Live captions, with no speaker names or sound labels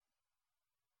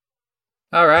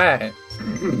Alright.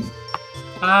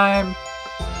 Time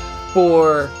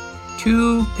for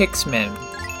 2 Pixmin.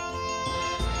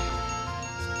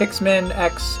 Pixmin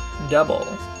X Double.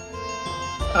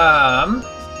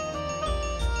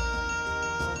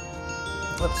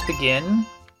 Let's begin.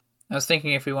 I was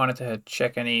thinking if we wanted to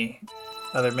check any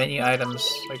other menu items,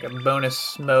 like a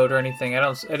bonus mode or anything.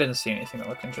 I didn't see anything that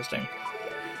looked interesting.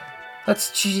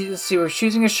 Let's see, we're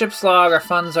choosing a ship's log. Our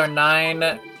funds are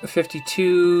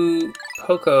 952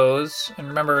 Pocos. And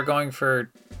remember, we're going for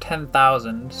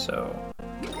 10,000, so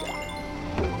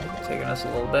taking us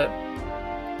a little bit.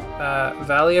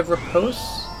 Valley of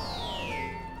Repose.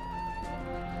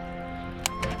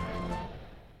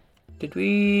 Did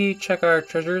we check our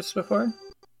treasures before?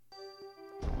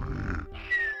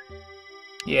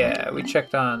 Yeah, we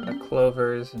checked on the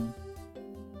clovers and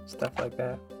stuff like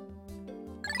that.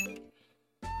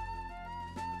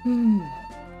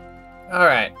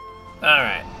 Alright.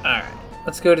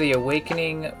 Let's go to the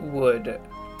Awakening Wood.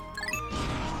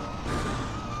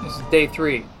 This is day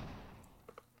 3.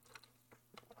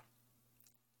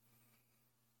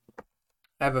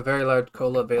 I have a very large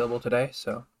cola available today,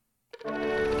 so I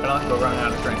don't go running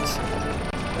out of drinks.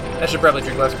 I should probably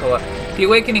drink less cola. The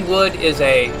Awakening Wood is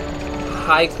a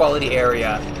high-quality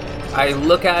area. I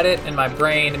look at it and my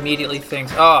brain immediately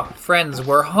thinks, oh, friends,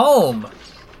 we're home!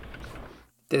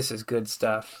 This is good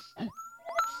stuff.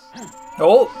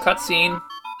 Oh, cutscene.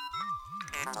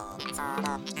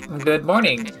 Good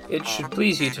morning. It should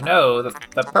please you to know that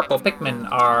the purple Pikmin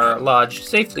are lodged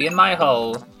safely in my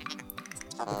hull.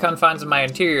 The confines of my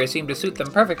interior seem to suit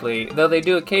them perfectly, though they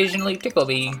do occasionally tickle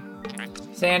me.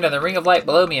 Stand on the ring of light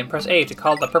below me and press A to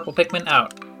call the purple Pikmin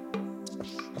out.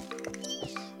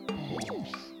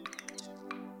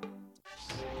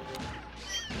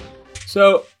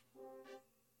 So,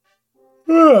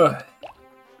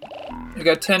 we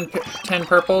got 10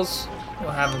 purples.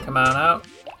 We'll have them come on out.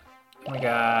 We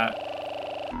got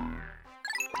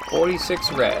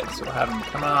 46 reds. We'll have them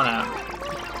come on out.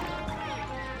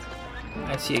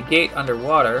 I see a gate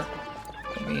underwater.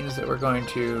 That means that we're going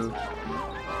to...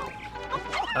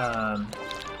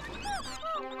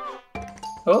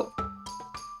 Oh!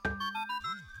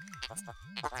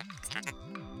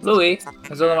 Louis,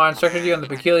 has Olimar instructed you on the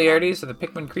peculiarities of the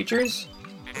Pikmin creatures?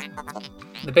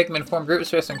 The Pikmin form groups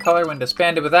based on color when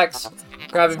disbanded with X.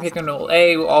 Grabbing Pikmin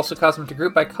A will also cause them to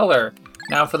group by color.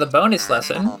 Now for the bonus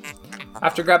lesson.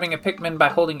 After grabbing a Pikmin by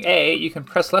holding A, you can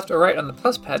press left or right on the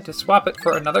plus pad to swap it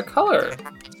for another color.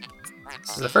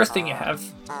 This is the first time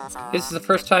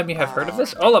you have heard of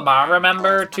this? Olimar,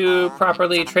 remember to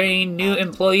properly train new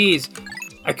employees.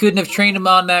 I couldn't have trained him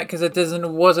on that because it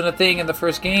wasn't a thing in the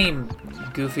first game.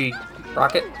 Goofy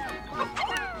rocket.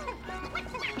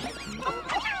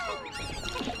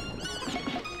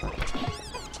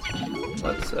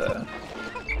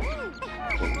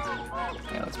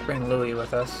 Let's bring Louis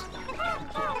with us.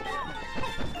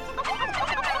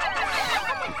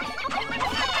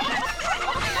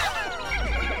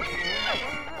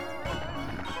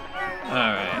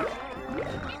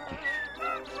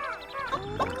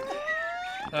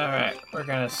 Alright, we're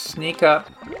gonna sneak up.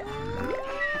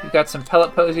 We've got some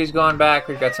pellet posies going back,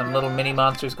 we've got some little mini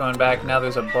monsters going back, now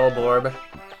there's a Bulborb.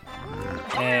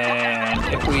 And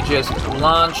if we just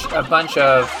launch a bunch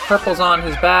of purples on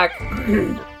his back...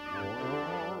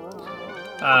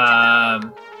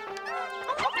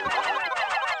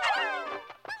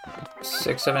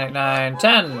 6, 7, 8, 9,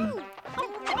 10!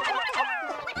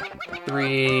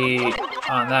 3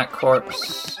 on that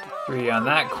corpse, 3 on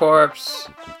that corpse.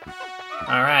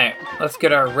 Alright, let's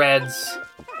get our reds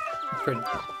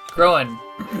growing.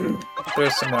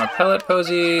 There's some more pellet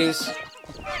posies.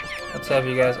 Let's have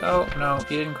you guys... Oh, no,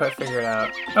 you didn't quite figure it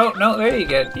out. Oh, no, there you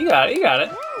go. You got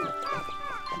it.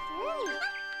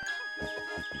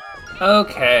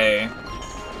 Okay.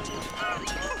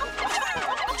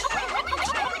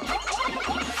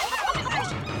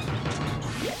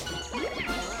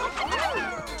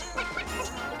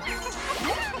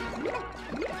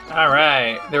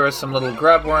 Alright, there was some little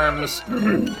grub worms.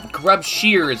 Grub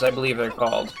shears, I believe they're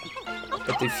called.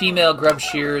 But the female grub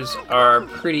shears are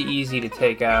pretty easy to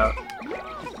take out.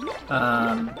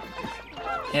 And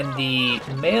the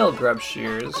male grub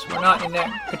shears were not in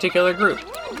that particular group.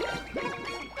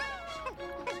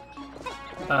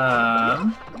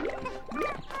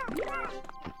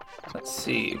 Let's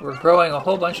see, we're growing a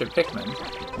whole bunch of Pikmin.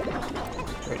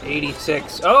 We're at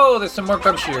 86. Oh, there's some more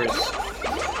grub shears.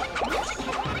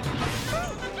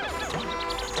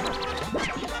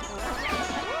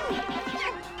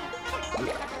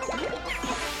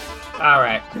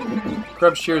 Alright.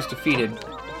 Grub shears defeated.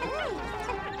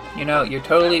 You know, you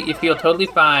feel totally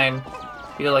fine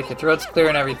feel like your throat's clear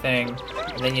and everything,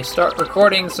 and then you start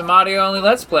recording some audio-only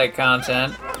Let's Play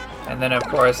content, and then of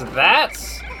course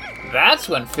that's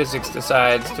when physics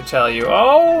decides to tell you,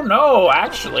 oh no,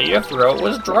 actually your throat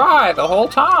was dry the whole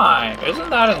time. Isn't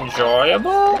that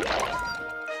enjoyable?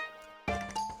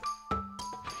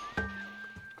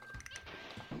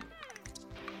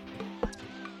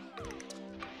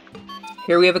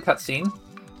 Here we have a cutscene.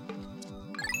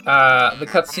 The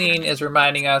cutscene is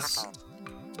reminding us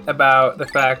about the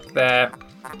fact that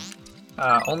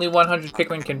only 100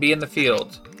 Pikmin can be in the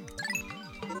field.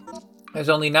 There's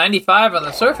only 95 on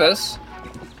the surface.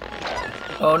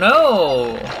 Oh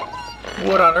no!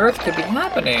 What on earth could be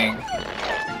happening?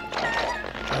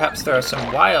 Perhaps there are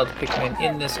some wild Pikmin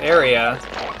in this area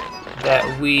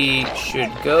that we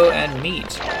should go and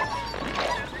meet.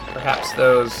 Perhaps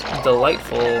those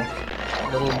delightful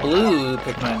little blue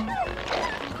Pikmin.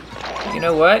 You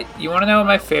know what? You want to know what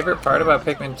my favorite part about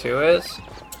Pikmin 2 is?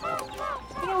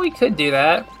 You know, we could do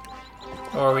that.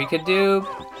 Or we could do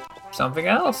something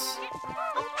else.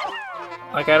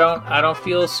 Like, I don't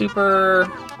feel super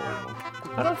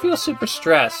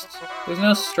stressed. There's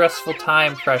no stressful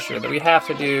time pressure that we have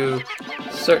to do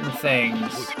certain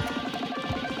things.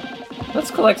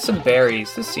 Let's collect some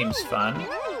berries. This seems fun.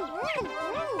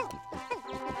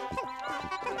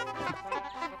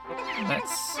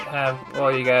 Let's have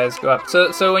all you guys go up.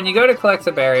 So when you go to collect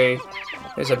a berry,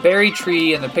 there's a berry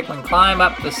tree, and the Pikmin climb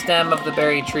up the stem of the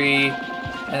berry tree,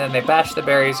 and then they bash the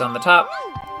berries on the top,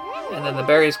 and then the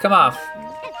berries come off.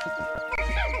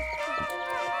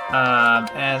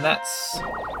 And that's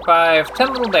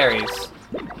 10 little berries.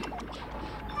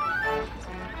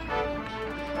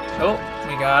 Oh,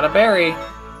 we got a berry.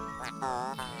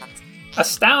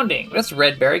 Astounding! This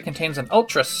red berry contains an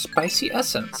ultra spicy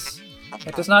essence.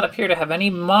 It does not appear to have any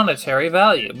monetary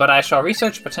value, but I shall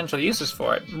research potential uses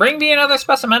for it. Bring me another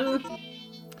specimen!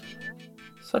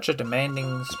 Such a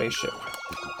demanding spaceship.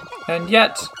 And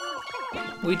yet,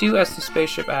 we do as the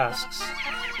spaceship asks.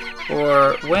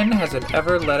 Or when has it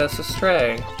ever led us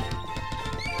astray?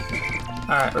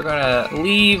 Alright, we're gonna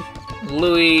leave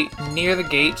Louie near the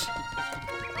gate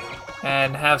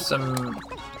and have some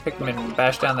Pikmin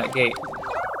bash down that gate.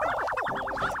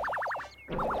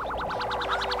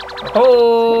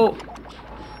 Oh!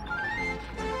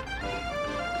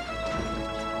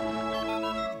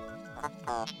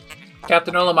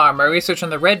 Captain Olimar, my research on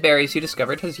the red berries you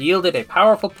discovered has yielded a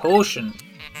powerful potion.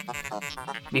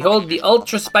 Behold the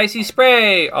ultra spicy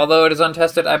spray! Although it is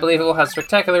untested, I believe it will have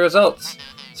spectacular results.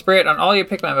 Spray it on all your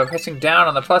Pikmin by pressing down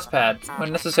on the plus pad.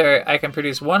 When necessary, I can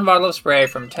produce 1 bottle of spray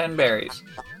from 10 berries.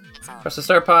 Press the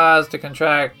start pause to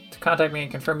contact me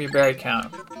and confirm your berry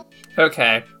count.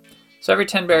 Okay. So every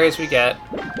 10 berries we get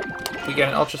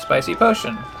an ultra spicy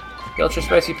potion. The ultra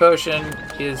spicy potion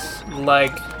is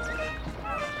like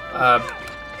a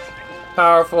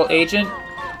powerful agent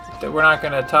that we're not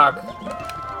going to talk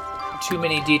too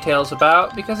many details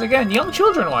about because, again, young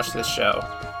children watch this show.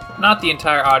 Not the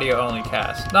entire audio-only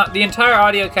cast. Not the entire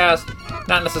audio cast,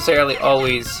 not necessarily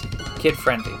always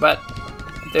kid-friendly, but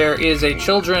there is a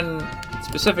children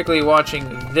specifically watching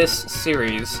this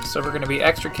series, so we're going to be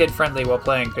extra kid-friendly while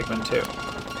playing Pikmin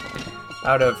 2.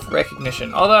 Out of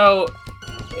recognition. Although,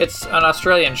 it's an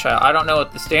Australian child. I don't know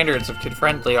what the standards of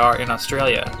kid-friendly are in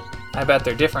Australia. I bet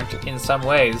they're different in some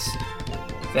ways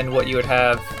than what you would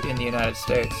have in the United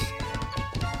States.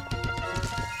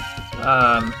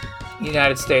 The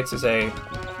United States is a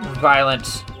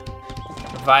violent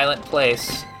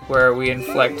place where we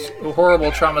inflict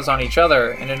horrible traumas on each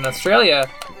other, and in Australia,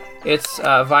 it's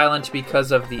violent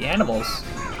because of the animals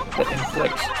that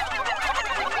inflict.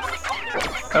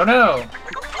 Oh no!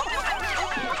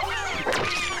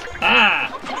 Ah!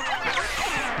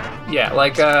 Yeah,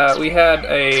 like we had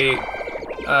a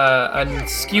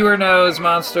skewer nose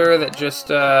monster that just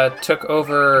took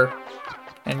over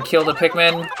and killed a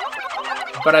Pikmin.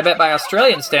 But I bet by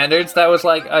Australian standards, that was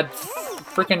like a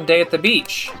freaking day at the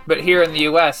beach. But here in the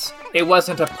US, it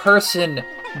wasn't a person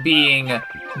being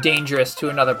dangerous to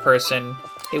another person.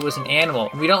 It was an animal.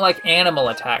 We don't like animal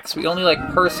attacks. We only like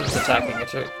persons attacking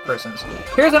persons.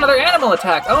 Here's another animal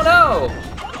attack! Oh no!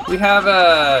 We have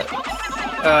a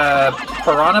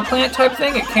piranha plant type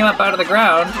thing. It came up out of the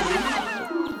ground.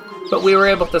 But we were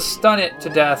able to stun it to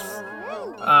death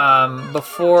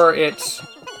before it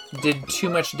did too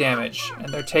much damage, and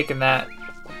they're taking that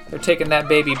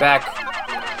baby back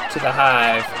to the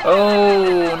hive.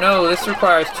 Oh no, this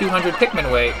requires 200 Pikmin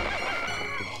weight.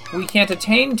 We can't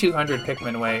attain 200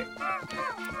 Pikmin weight.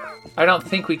 I don't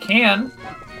think we can,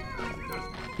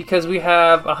 because we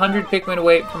have 100 Pikmin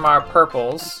weight from our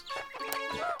purples,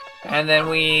 and then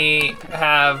we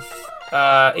have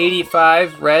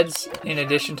 85 reds in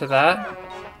addition to that.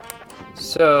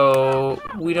 So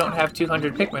we don't have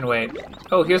 200 Pikmin weight.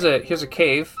 Oh, here's a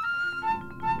cave.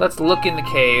 Let's look in the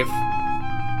cave.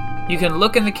 You can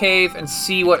look in the cave and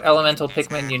see what elemental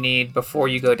Pikmin you need before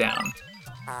you go down.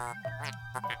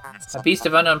 A beast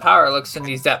of unknown power lurks in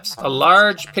these depths. A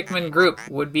large Pikmin group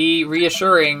would be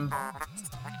reassuring.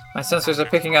 My sensors are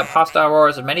picking up hostile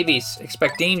roars of many beasts.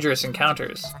 Expect dangerous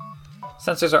encounters.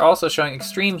 Sensors are also showing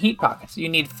extreme heat pockets. You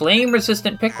need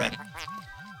flame-resistant Pikmin.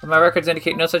 But my records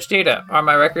indicate no such data. Are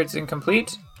my records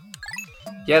incomplete?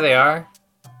 Yeah, they are.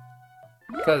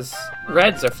 Because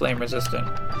reds are flame-resistant.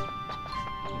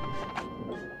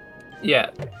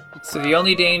 Yeah. So the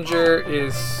only danger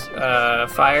is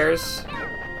fires.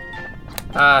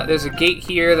 There's a gate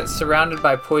here that's surrounded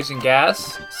by poison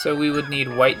gas, so we would need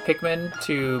white Pikmin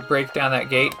to break down that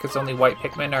gate, because only white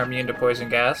Pikmin are immune to poison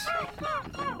gas.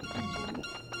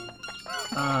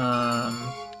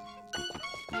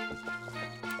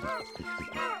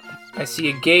 I see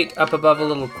a gate up above a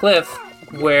little cliff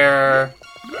where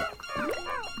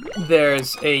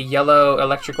there's a yellow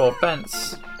electrical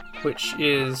fence, which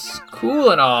is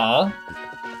cool and all.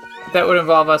 That would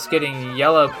involve us getting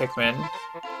yellow Pikmin,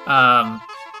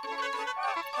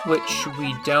 which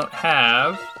we don't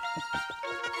have.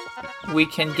 We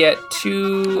can get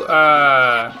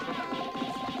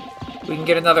we can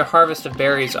get another harvest of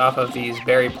berries off of these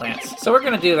berry plants. So we're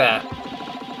gonna do that.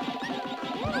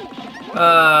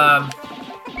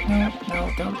 No,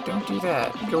 don't do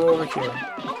that. Go over here.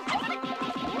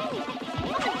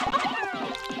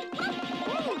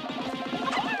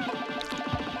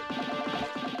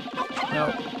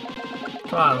 No.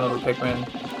 Come on, little Pikmin.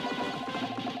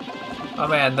 Oh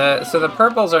man, so the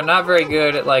purples are not very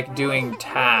good at like doing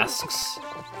tasks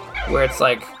where it's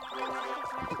like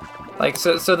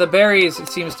so the berries, it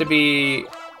seems to be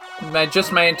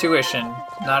just my intuition,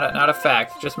 not a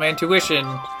fact. Just my intuition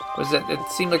was that it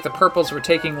seemed like the purples were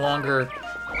taking longer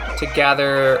to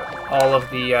gather all of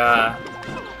the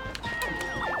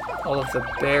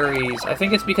berries. I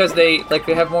think it's because they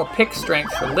have more pick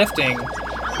strength for lifting,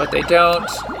 but they don't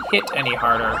hit any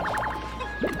harder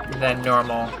than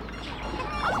normal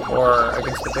or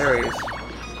against the berries.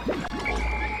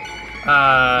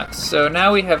 So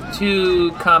now we have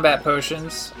 2 combat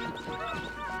potions.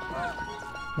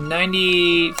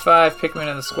 95 Pikmin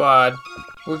in the squad.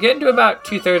 We're getting to about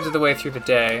 2/3 of the way through the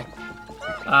day.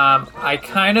 I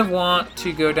kind of want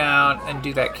to go down and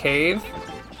do that cave,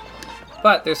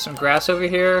 but there's some grass over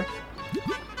here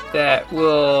that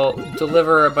will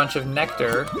deliver a bunch of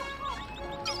nectar.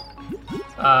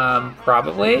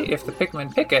 Probably, if the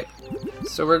Pikmin pick it.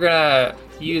 So we're gonna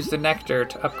use the nectar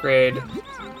to upgrade.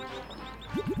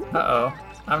 Uh-oh.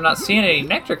 I'm not seeing any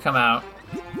nectar come out.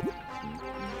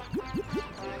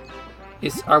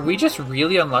 Are we just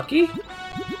really unlucky?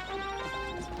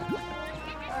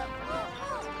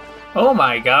 Oh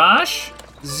my gosh!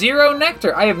 0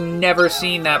 nectar! I have never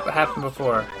seen that happen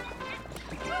before.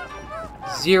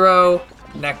 0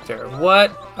 nectar.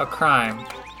 What a crime.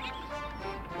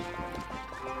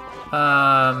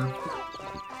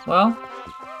 Well,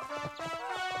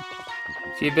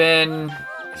 if you've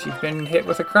been hit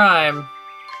with a crime,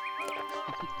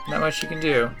 not much you can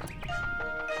do.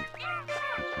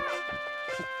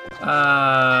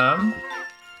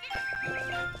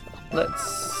 Let's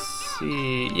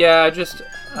see. Yeah,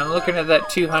 I'm looking at that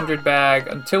 200 bag.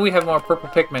 Until we have more purple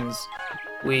Pikmins,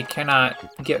 we cannot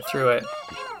get through it.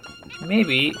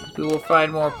 Maybe we will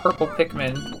find more purple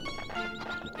Pikmin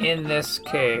in this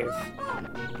cave.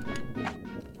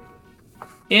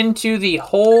 Into the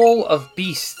Hole of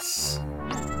Beasts.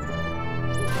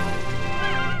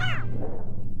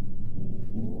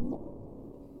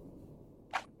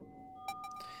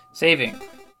 Saving.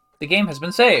 The game has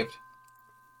been saved.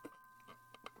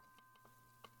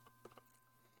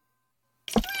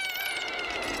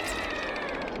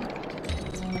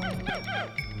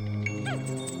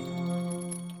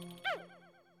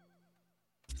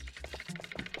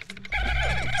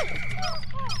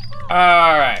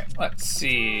 Alright, let's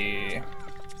see.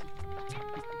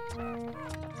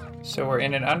 So we're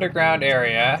in an underground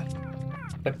area.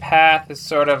 The path is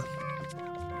sort of...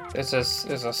 There's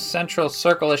a central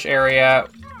circle-ish area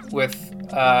with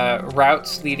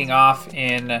routes leading off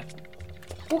in...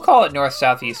 We'll call it north,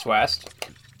 south, east, west.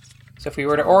 So if we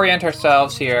were to orient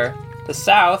ourselves here, the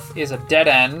south is a dead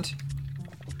end.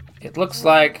 It looks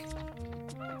like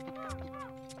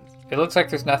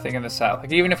there's nothing in the south.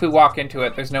 Like, even if we walk into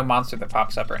it, there's no monster that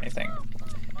pops up or anything.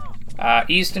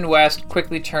 East and west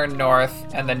quickly turn north,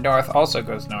 and then north also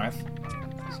goes north.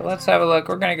 So let's have a look.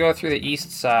 We're going to go through the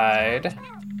east side.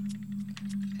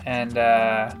 And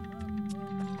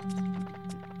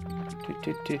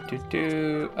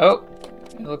Oh,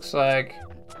 it looks like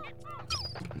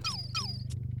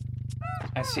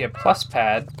I see a plus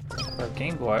pad for a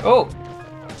Game Boy. Oh!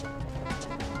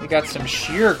 We got some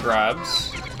sheer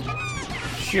grubs.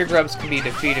 Sheer grubs can be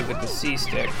defeated with the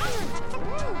C-stick.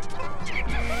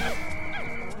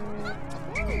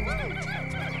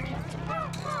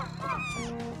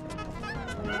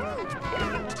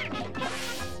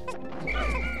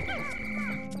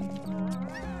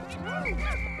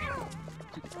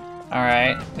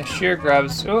 Alright, the sheer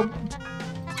grubs. Oh!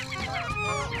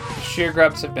 The sheer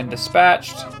grubs have been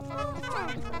dispatched.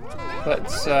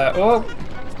 Let's, oh!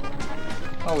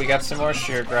 Oh, we got some more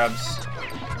sheer grubs.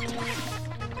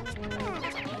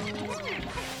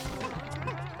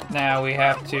 Now we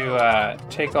have to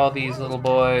take all these little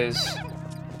boys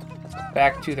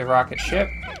back to the rocket ship.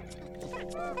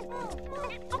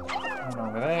 One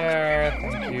over there,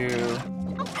 thank you.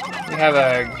 We have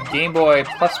a Game Boy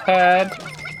Plus pad.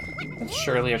 That's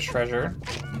surely a treasure.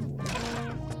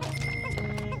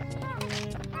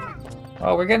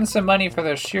 Oh, we're getting some money for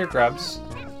those sheer grubs.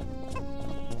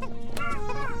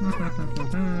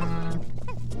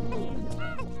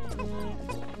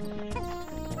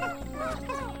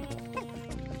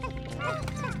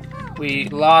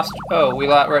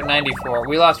 We're at 94.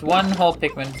 We lost one whole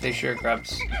Pikmin to the sheer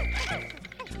grubs.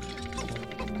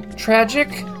 Tragic,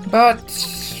 but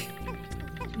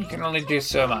you can only do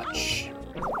so much.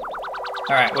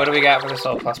 Alright, what do we got for this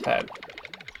whole plus pad?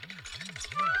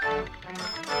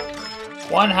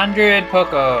 100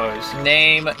 Pokos.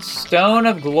 Name Stone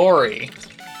of Glory.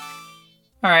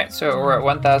 Alright, so we're at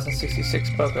 1,066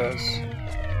 Pokos.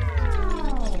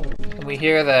 And we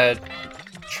hear the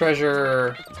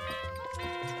treasure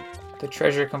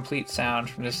complete sound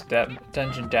from this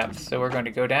dungeon depth. So we're going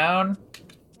to go down,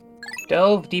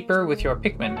 delve deeper with your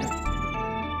Pikmin.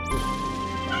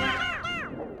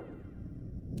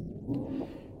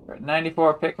 We're at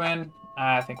 94 Pikmin.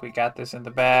 I think we got this in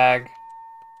the bag.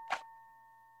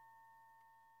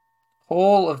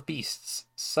 Hole of Beasts,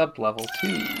 sub-level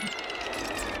 2.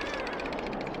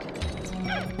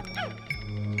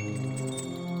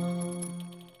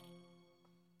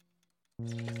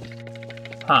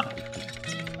 Huh.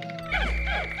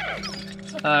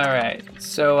 Alright,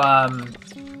 so,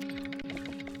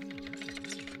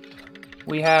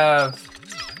 we have,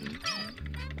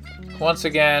 once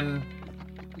again,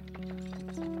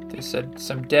 there's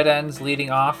some dead ends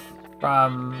leading off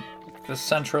from the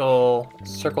central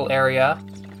circle area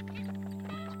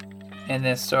in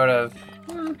this sort of,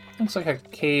 looks like a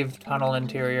cave tunnel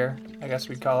interior, I guess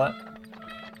we'd call it.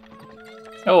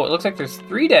 Oh, it looks like there's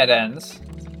 3 dead ends.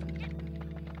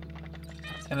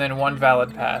 And then 1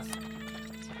 valid path.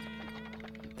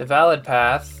 The valid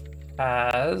path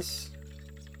has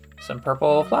some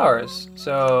purple flowers.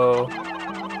 So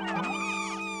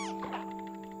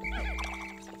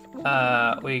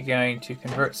we're going to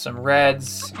convert some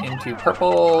reds into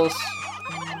purples.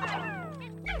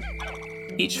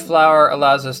 Each flower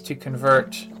allows us to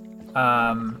convert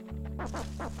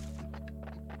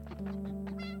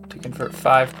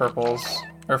 5 purples,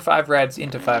 or 5 reds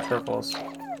into 5 purples.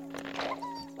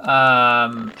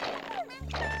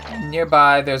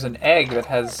 Nearby there's an egg that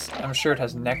has, I'm sure it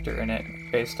has nectar in it,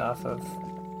 based off of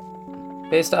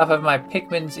my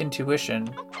Pikmin's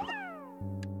intuition.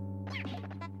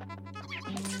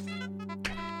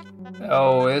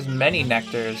 Oh, there's many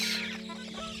nectars.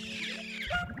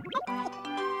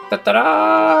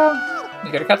 Ta-da!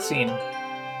 We got a cutscene.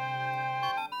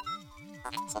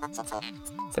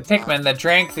 The Pikmin that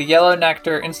drank the yellow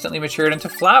nectar instantly matured into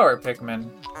flower Pikmin.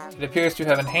 It appears to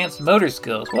have enhanced motor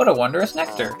skills. What a wondrous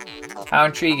nectar. How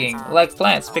intriguing. Like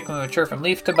plants, Pikmin mature from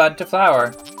leaf to bud to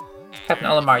flower. Captain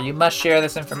Olimar, you must share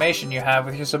this information you have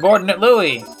with your subordinate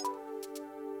Louie.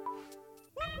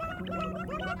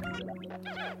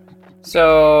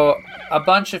 So, a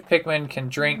bunch of Pikmin can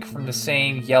drink from the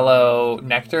same yellow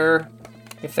nectar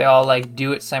if they all,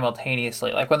 do it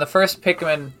simultaneously. Like, when the first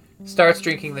Pikmin starts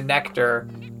drinking the nectar,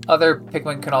 other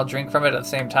Pikmin can all drink from it at the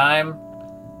same time.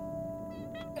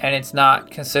 And it's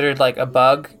not considered like a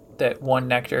bug that one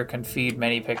nectar can feed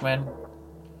many Pikmin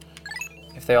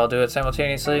if they all do it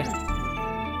simultaneously.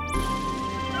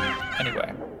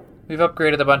 Anyway, we've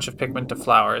upgraded a bunch of Pikmin to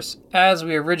flowers, as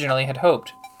we originally had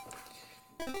hoped.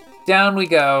 Down we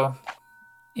go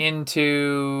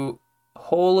into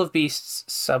Hole of Beasts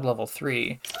sub-level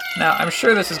 3. Now, I'm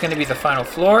sure this is going to be the final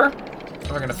floor, and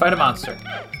we're going to fight a monster.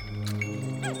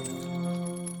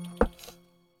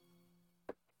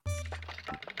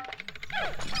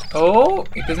 Oh,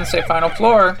 it doesn't say final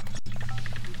floor.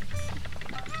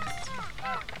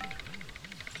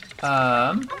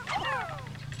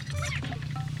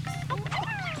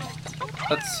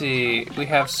 let's see. We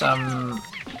have some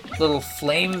little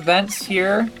flame vents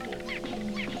here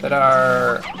that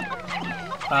are.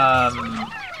 I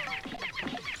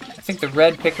think the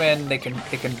red Pikmin they can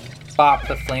bop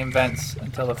the flame vents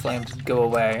until the flames go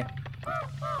away,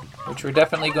 which we're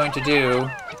definitely going to do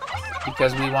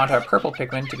because we want our purple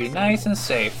Pikmin to be nice and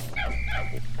safe.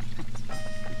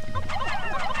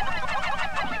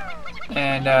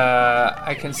 And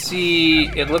I can see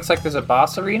it looks like there's a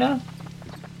boss arena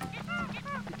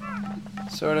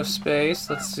sort of space.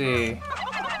 Let's see.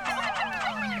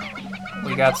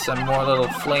 We got some more little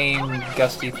flame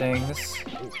gusty things.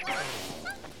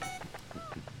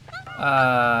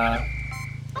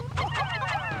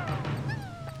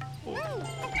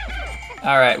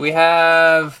 Alright, we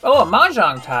have... Oh, a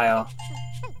Mahjong tile!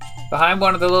 Behind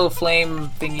one of the little flame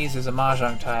thingies is a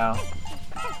Mahjong tile.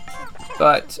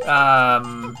 But,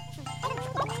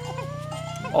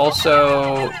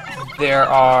 also, there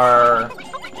are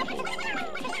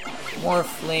more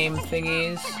flame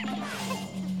thingies.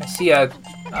 I see a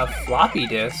floppy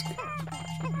disk.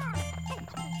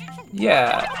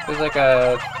 Yeah, there's like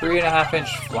a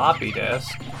 3.5-inch floppy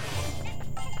disk.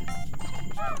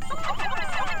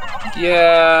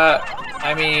 Yeah,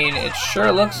 I mean, it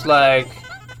sure looks like...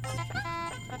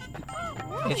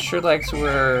 It sure looks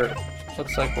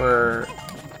like we're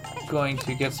going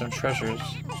to get some treasures.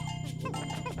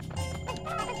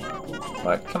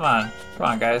 But come on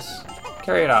guys.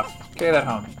 Carry it off. Carry that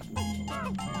home.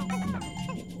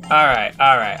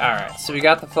 Alright. So we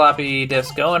got the floppy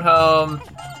disk going home.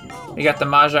 We got the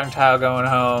Mahjong tile going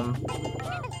home.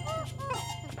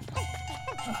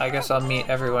 I guess I'll meet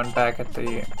everyone back at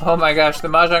the... Oh my gosh, the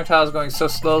Mahjong tile is going so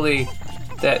slowly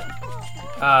that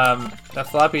the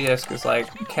floppy disk is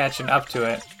like catching up to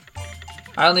it.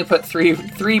 I only put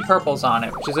three purples on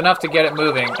it, which is enough to get it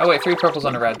moving. Oh wait, 3 purples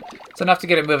on a red. It's enough to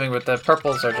get it moving, but the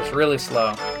purples are just really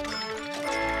slow.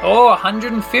 Oh,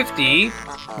 150.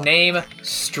 Name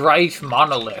Strife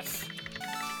Monolith.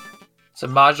 It's a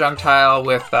Mahjong tile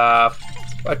with a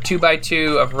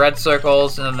 2x2 of red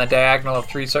circles and then the diagonal of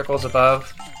 3 circles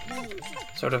above.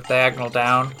 Sort of diagonal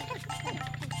down.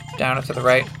 Down and to the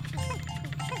right.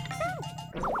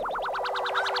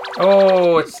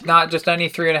 Oh, it's not just any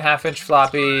 3.5-inch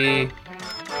floppy.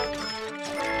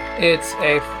 It's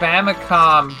a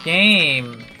Famicom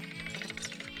game.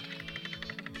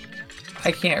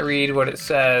 I can't read what it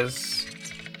says,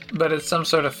 but it's some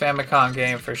sort of Famicom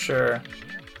game for sure.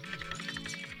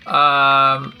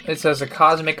 It says a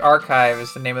Cosmic Archive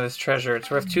is the name of this treasure. It's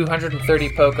worth 230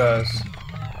 Pokos.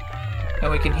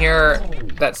 And we can hear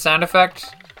that sound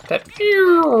effect. That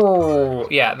phew!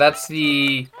 Yeah, that's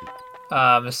the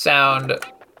sound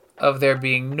of there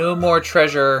being no more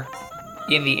treasure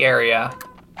in the area.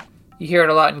 You hear it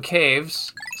a lot in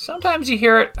caves. Sometimes you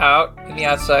hear it out in the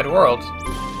outside world.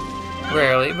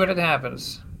 Rarely, but it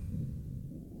happens.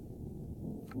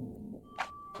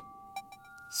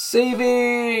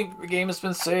 Saving! The game has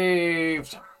been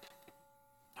saved.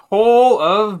 Hole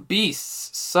of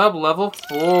Beasts, sub-level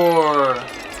 4.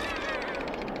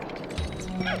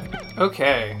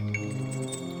 Okay.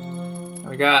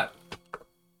 We got...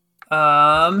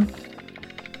 Oh,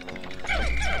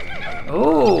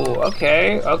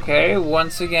 okay.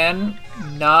 Once again,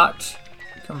 not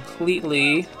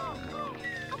completely...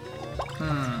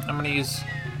 I'm gonna use...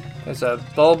 There's a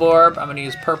Bulborb. I'm gonna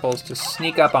use purples to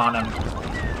sneak up on him.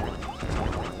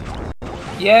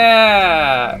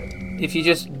 Yeah! If you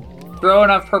just throw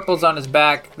enough purples on his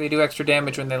back, they do extra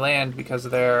damage when they land because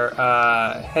of their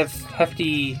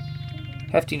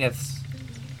heftiness.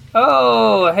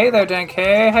 Oh, hey there,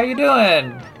 Denkei. How you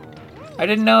doing? I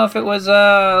didn't know if it was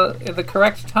the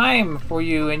correct time for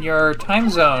you in your time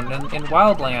zone in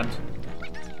Wildland.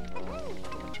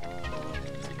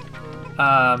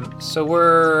 So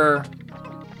we're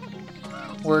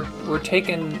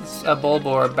taking a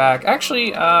Bulborb back.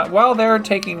 Actually, while they're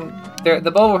taking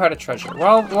the Bulborb had a treasure.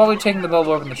 While we're taking the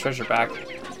Bulborb and the treasure back,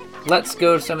 let's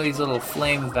go to some of these little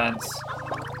flame vents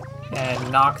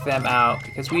and knock them out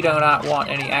because we do not want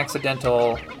any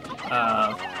accidental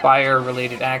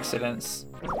fire-related accidents.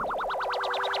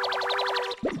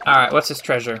 All right, what's this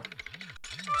treasure?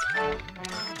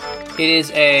 It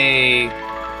is a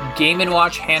Game &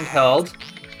 Watch handheld.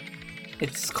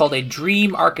 It's called a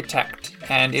Dream Architect,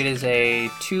 and it is a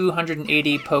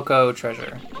 280 Poco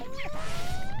treasure.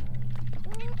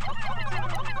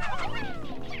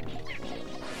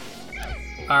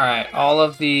 Alright, all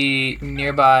of the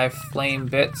nearby flame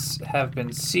bits have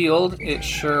been sealed, it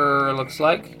sure looks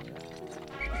like.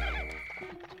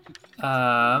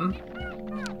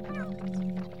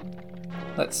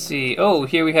 Let's see. Oh,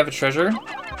 here we have a treasure.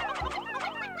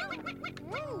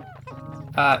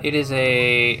 It is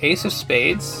a ace of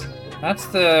spades. That's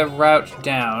the route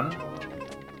down.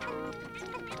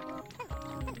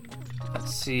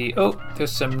 Let's see. Oh,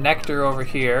 there's some nectar over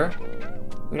here.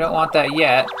 We don't want that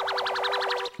yet.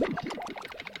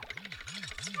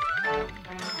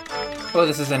 Oh,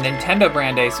 this is a Nintendo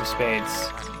brand ace of spades.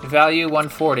 Value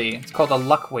 140. It's called a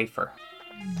luck wafer.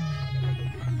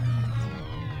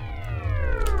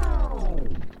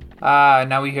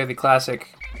 Now we hear the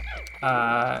classic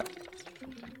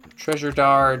treasure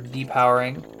dar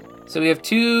depowering. So we have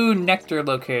 2 nectar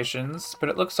locations, but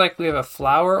it looks like we have a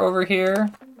flower over here.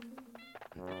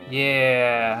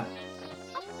 Yeah.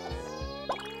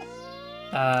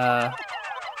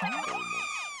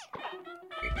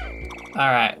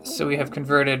 Alright, so we have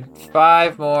converted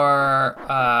 5 more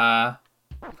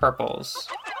purples.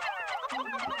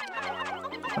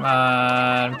 Come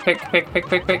on, pick.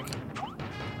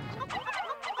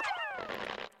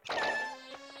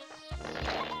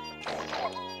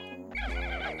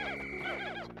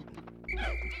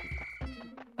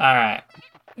 Alright,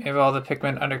 we have all the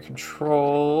Pikmin under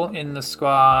control in the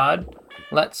squad.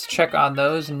 Let's check on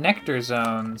those nectar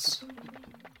zones.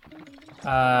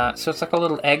 So it's like a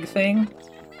little egg thing,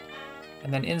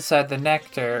 and then inside the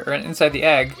nectar, or inside the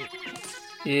egg,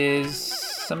 is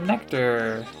some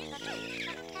nectar.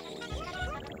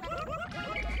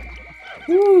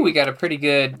 Woo, we got a pretty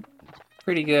good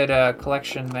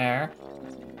collection there.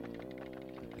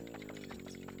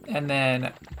 And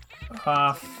then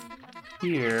off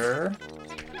here.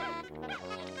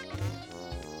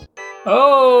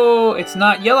 Oh, it's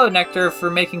not yellow nectar for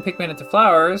making Pikmin into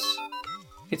flowers.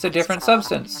 It's a different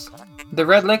substance. The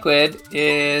red liquid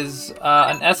is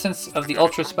an essence of the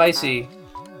ultra spicy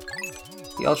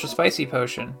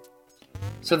potion.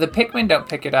 So the Pikmin don't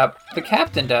pick it up, the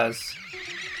captain does.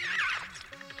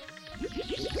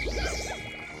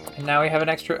 And now we have an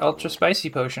extra ultra spicy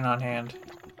potion on hand.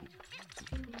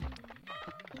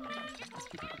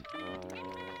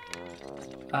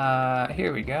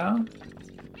 Here we go.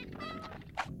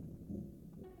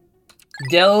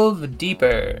 Delve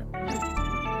deeper.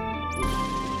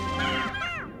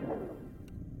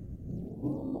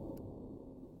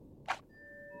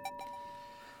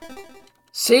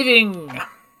 Saving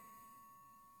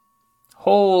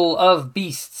Hole of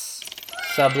Beasts,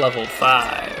 sub-level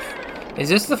 5. Is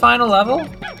this the final level?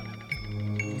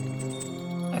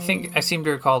 I seem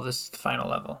to recall this is the final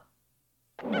level.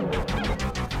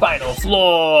 Final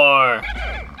floor!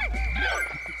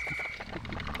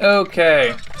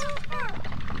 Okay.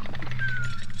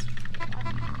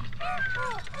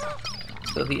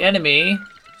 So the enemy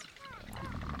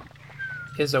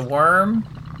is a worm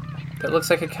that looks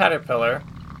like a caterpillar,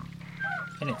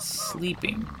 and it's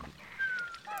sleeping.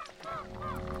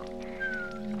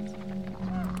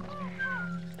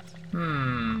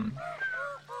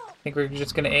 I think we're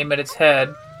just gonna aim at its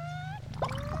head,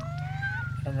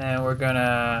 and then we're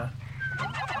gonna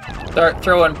start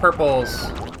throwing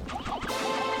purples.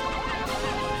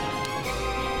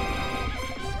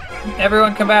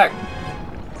 Everyone come back.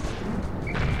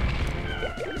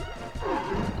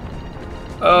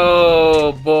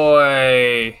 Oh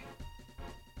boy.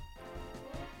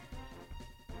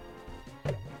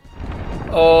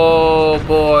 Oh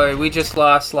boy, we just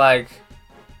lost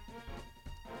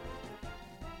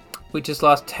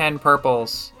 10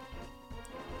 purples.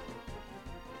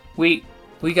 We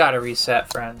gotta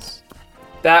reset, friends.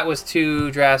 That was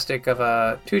too drastic of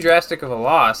a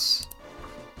loss.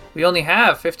 We only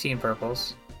have 15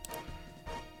 purples.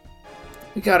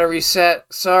 We gotta reset.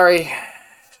 Sorry.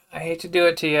 I hate to do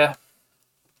it to you.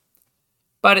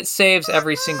 But it saves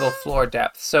every single floor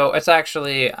depth. So it's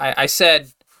actually, I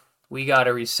said we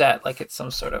gotta reset like it's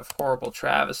some sort of horrible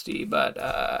travesty, but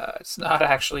it's not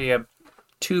actually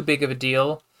too big of a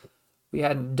deal. We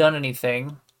hadn't done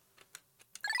anything.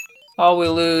 All we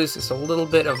lose is a little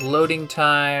bit of loading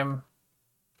time.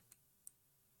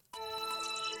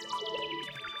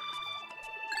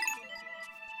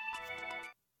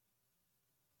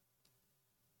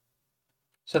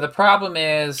 So the problem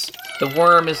is the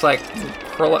worm is like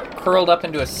curled up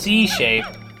into a C shape,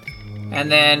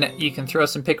 and then you can throw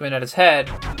some Pikmin at his head.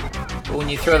 But when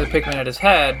you throw the Pikmin at his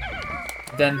head,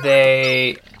 then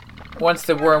once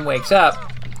the worm wakes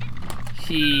up,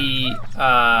 he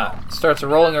starts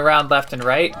rolling around left and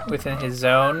right within his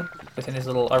zone, within his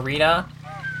little arena.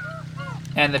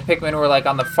 And the Pikmin were like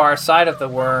on the far side of the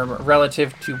worm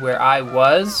relative to where I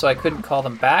was, so I couldn't call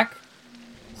them back.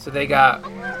 So they got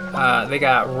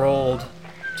rolled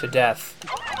to death.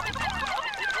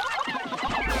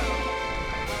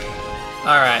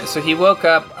 Alright, so he woke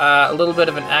up, a little bit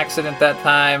of an accident that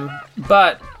time,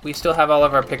 but we still have all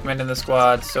of our Pikmin in the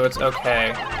squad, so it's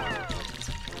okay.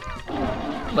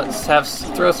 Let's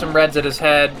throw some reds at his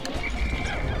head.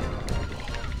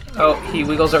 Oh, he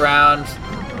wiggles around,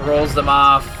 rolls them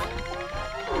off,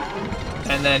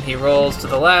 and then he rolls to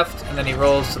the left, and then he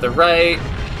rolls to the right,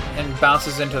 and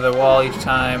bounces into the wall each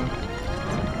time,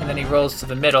 and then he rolls to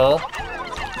the middle,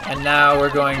 and now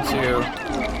we're going to...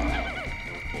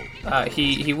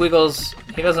 he wiggles.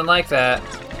 He doesn't like that.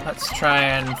 Let's try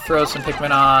and throw some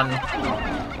Pikmin on.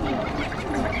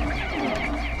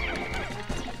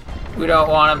 We don't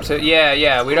want him to...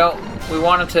 Yeah, we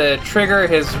want him to trigger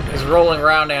his rolling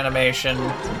around animation.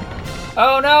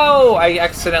 Oh no! I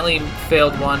accidentally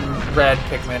failed one red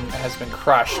Pikmin. It has been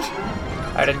crushed.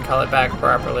 I didn't call it back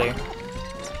properly.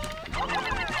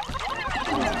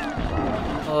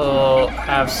 We'll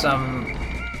have some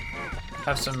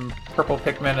purple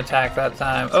Pikmin attack that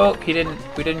time. Oh, we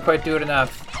didn't quite do it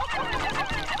enough.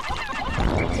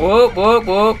 Whoop, whoop,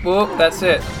 whoop, whoop. That's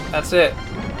it.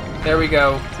 There we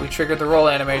go. We triggered the roll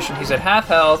animation. He's at half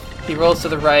health. He rolls to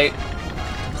the right.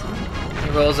 He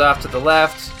rolls off to the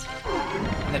left.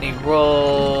 And then he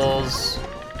rolls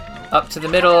up to the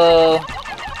middle.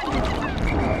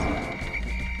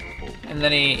 And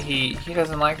then he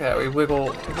doesn't like that. He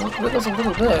wiggles a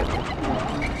little bit.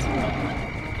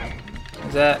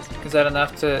 Is that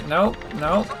enough to... Nope.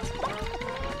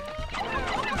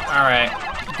 Alright.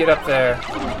 Get up there.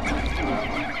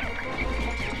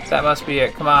 That must be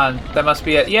it. Come on. That must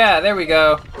be it. Yeah, there we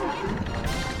go.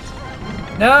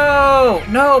 No!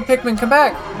 No, Pikmin, come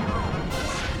back!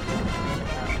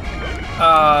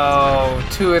 Oh,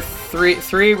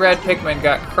 three red Pikmin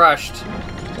got crushed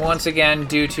once again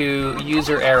due to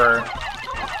user error.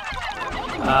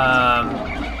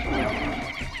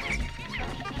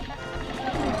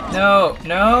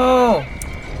 No!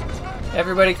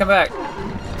 Everybody come back.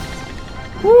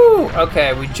 Woo!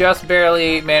 Okay, we just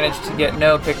barely managed to get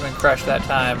no Pikmin crushed that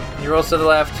time. He rolls to the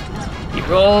left. He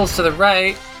rolls to the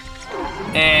right.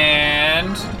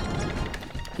 And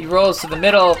he rolls to the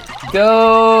middle.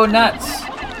 Go nuts!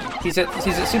 He's at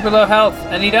super low health,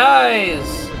 and he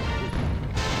dies!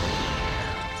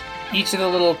 Each of the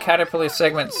little caterpillar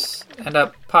segments end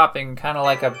up popping kind of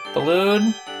like a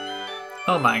balloon.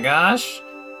 Oh my gosh.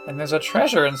 And there's a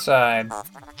treasure inside.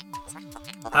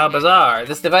 How bizarre.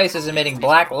 This device is emitting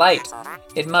black light.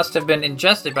 It must have been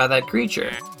ingested by that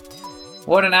creature.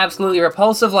 What an absolutely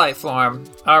repulsive life form.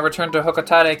 Our return to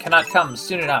Hokotare cannot come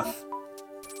soon enough.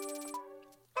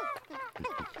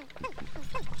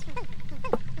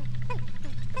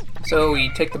 So we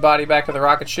take the body back to the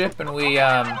rocket ship and we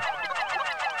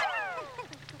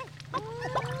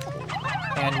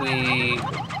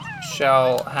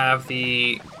shall have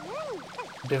the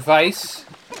device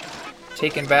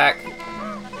taken back.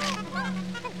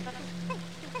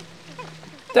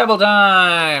 Double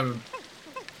time!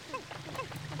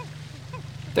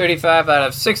 35 out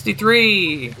of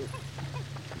 63!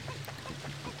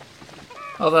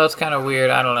 Although it's kind of weird,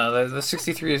 I don't know. The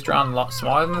 63 is drawn a lot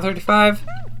smaller than the 35.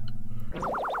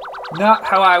 Not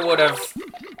how I would have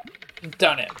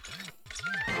done it.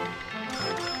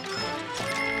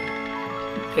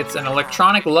 It's an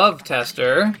electronic love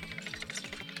tester.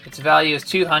 Its value is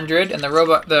 200, and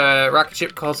the rocket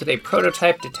ship calls it a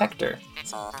prototype detector.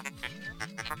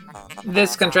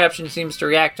 This contraption seems to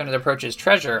react when it approaches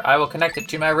treasure. I will connect it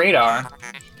to my radar.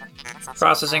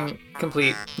 Processing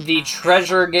complete. The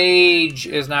treasure gauge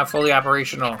is now fully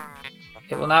operational.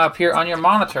 It will now appear on your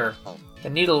monitor.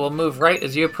 The needle will move right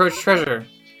as you approach treasure.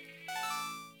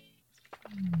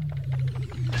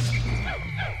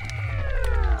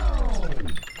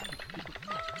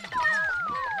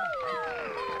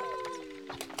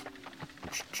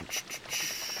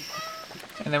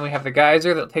 And then we have the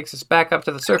geyser that takes us back up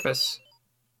to the surface.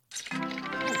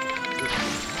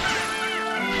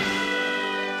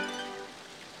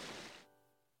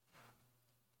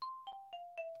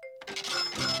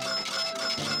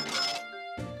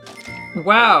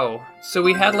 Wow, so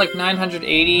we had like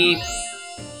 980,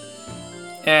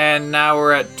 and now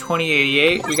we're at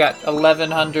 2088. We got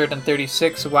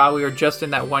 1136 while we were just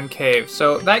in that one cave.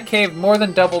 So that cave more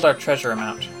than doubled our treasure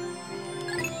amount.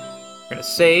 We're gonna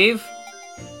save.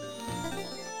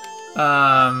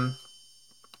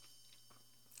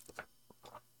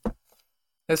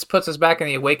 This puts us back in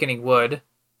the Awakening Wood.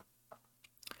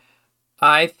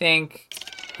 I think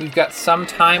we've got some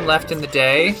time left in the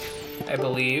day, I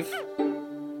believe.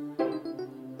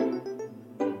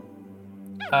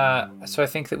 So I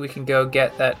think that we can go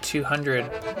get that 200.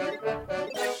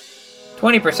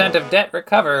 20% of debt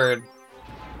recovered.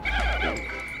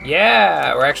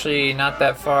 Yeah, we're actually not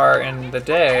that far in the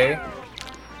day.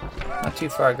 Not too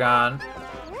far gone.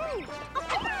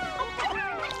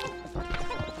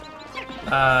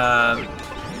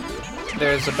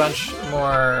 There's a bunch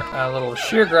more little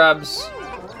sheer grubs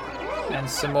and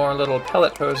some more little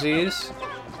pellet posies.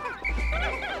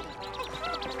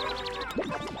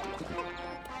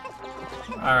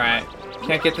 Alright,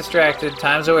 can't get distracted.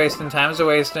 Time's a wasting, time's a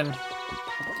wasting.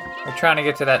 We're trying to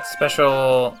get to that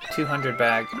special 200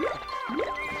 bag.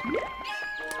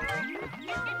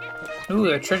 Ooh,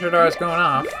 the treasure door is going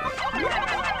off.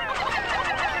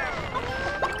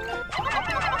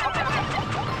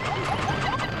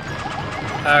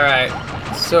 Alright,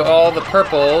 so all the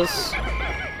purples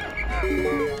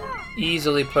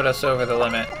easily put us over the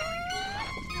limit.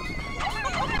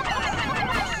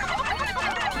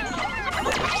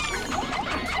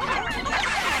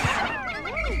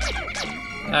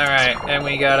 Alright, and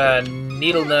we got a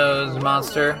needle nose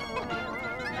monster.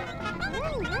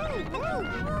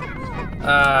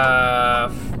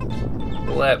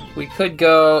 Flip. We could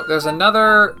go... There's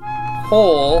another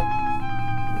hole.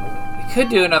 We could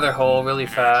do another hole really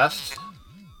fast.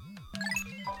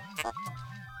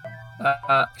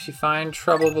 If you find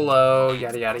trouble below,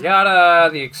 yada yada yada,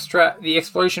 the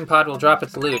exploration pod will drop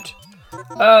its loot.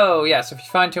 Oh, yes, if you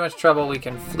find too much trouble, we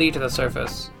can flee to the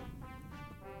surface.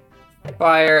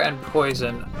 Fire and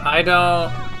poison.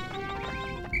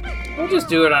 We'll just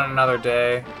do it on another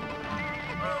day.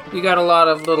 We got a lot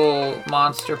of little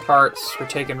monster parts we're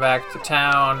taking back to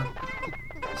town.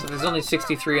 So there's only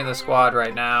 63 in the squad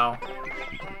right now.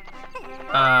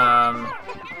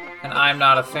 And I'm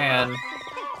not a fan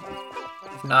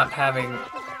of not having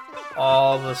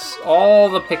all the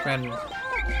Pikmin.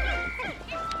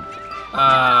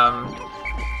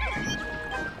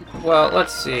 Well,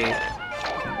 let's see.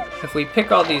 If we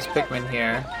pick all these Pikmin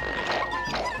here,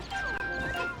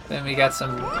 then we got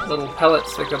some little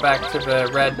pellets that go back to the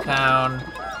red town.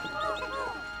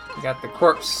 We got the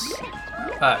corpse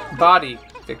body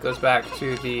that goes back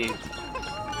to the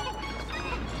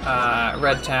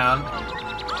red town.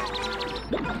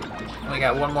 And we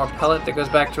got one more pellet that goes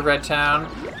back to red town.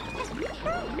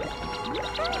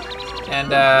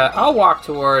 And I'll walk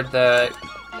toward the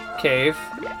cave.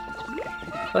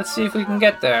 Let's see if we can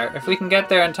get there. If we can get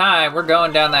there in time, we're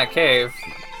going down that cave.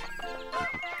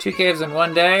 2 caves in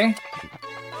one day?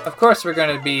 Of course we're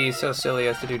going to be so silly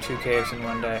as to do 2 caves in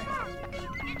one day.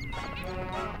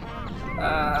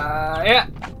 Yeah.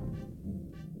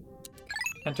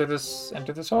 Enter this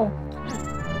hole.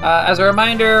 As a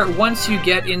reminder, once you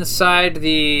get inside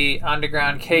the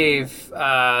underground cave,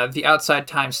 the outside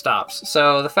time stops.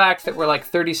 So the fact that we're like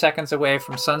 30 seconds away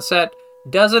from sunset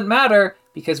doesn't matter,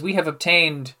 because we have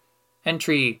obtained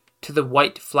entry to the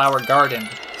White Flower Garden,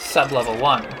 sub-level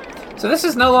 1. So this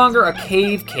is no longer a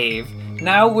cave.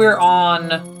 Now we're on,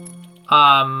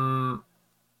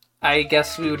 I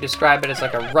guess we would describe it as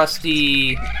like a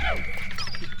rusty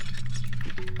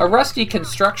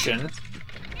construction.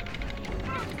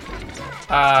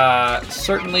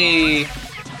 Certainly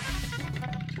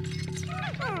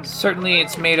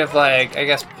it's made of like, I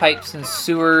guess, pipes and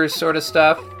sewers sort of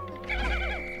stuff.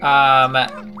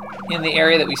 In the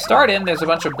area that we start in, there's a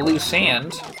bunch of blue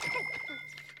sand.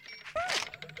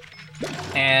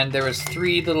 And there was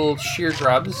 3 little sheer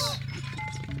grubs.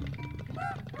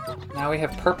 Now we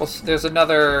have purple. There's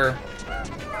another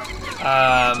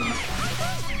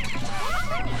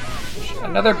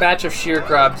batch of sheer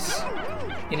grubs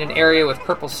in an area with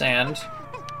purple sand.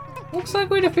 Looks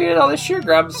like we defeated all the sheer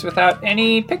grubs without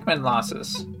any Pikmin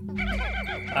losses.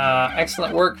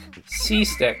 Excellent work,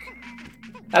 C-Stick.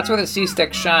 That's where the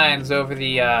C-Stick shines over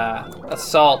the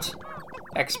Assault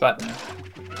X button.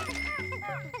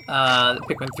 That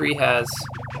Pikmin 3 has.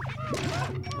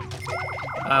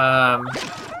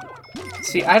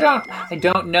 See, I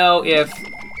don't know if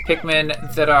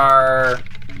Pikmin that are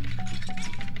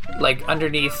like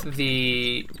underneath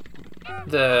the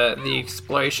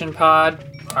exploration pod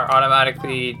are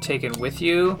automatically taken with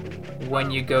you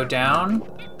when you go down.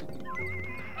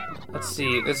 Let's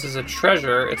see, this is a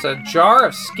treasure. It's a jar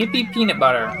of Skippy peanut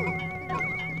butter.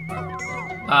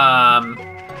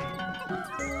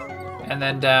 And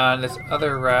then down this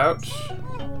other route,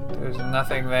 there's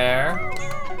nothing there.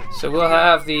 So we'll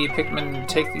have the Pikmin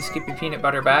take the Skippy peanut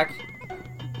butter back,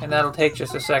 and that'll take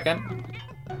just a second.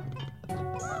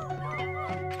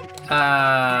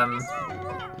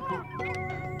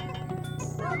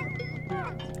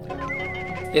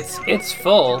 It's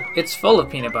full. It's full of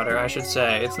peanut butter, I should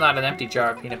say. It's not an empty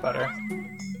jar of peanut butter.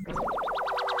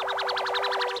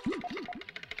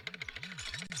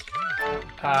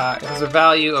 It has a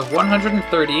value of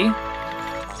 130.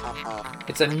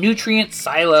 It's a nutrient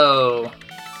silo.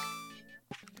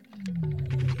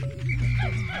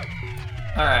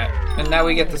 Alright, and now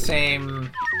we get the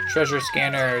same treasure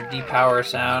scanner depower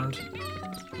sound.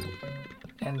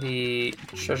 And the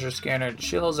treasure scanner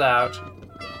chills out.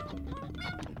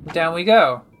 Down we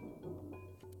go.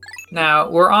 Now,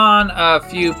 we're on a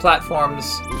few platforms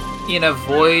in a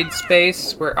void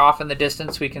space where off in the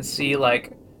distance we can see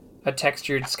like a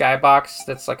textured skybox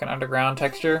that's like an underground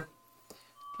texture.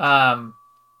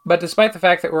 But despite the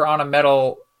fact that we're on a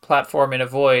metal platform in a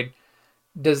void,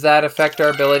 does that affect our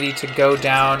ability to go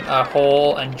down a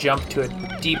hole and jump to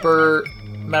a deeper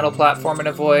metal platform in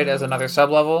a void as another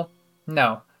sublevel?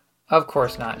 No, of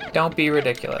course not. Don't be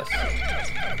ridiculous.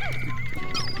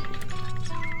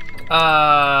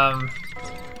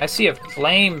 I see a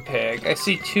flame pig. I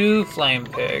see 2 flame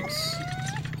pigs.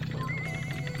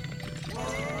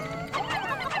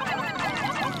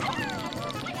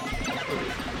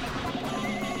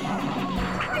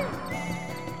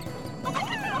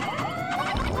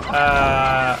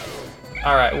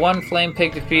 Alright, 1 flame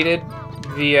pig defeated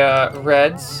via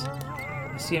reds.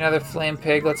 I see another flame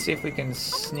pig. Let's see if we can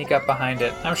sneak up behind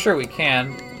it. I'm sure we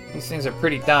can. These things are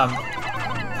pretty dumb.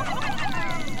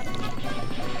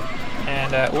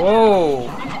 And, whoa!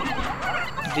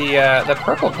 The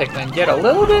purple Pikmin get a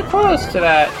little bit close to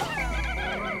that.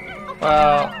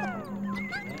 Well,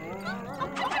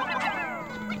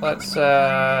 let's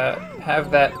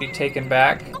have that be taken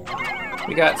back.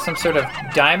 We got some sort of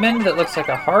diamond that looks like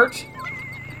a heart.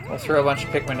 We'll throw a bunch of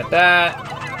Pikmin at that.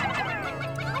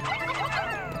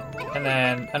 And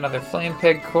then another flame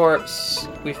pig corpse.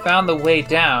 We found the way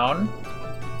down,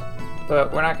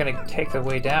 but we're not going to take the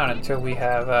way down until we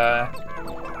have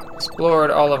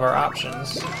explored all of our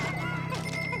options.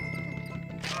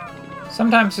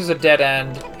 Sometimes there's a dead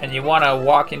end, and you want to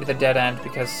walk into the dead end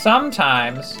because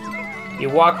sometimes you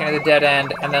walk into the dead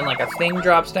end and then like a thing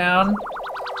drops down.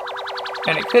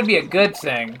 And it could be a good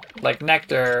thing, like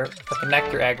nectar, like a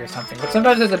nectar egg or something. But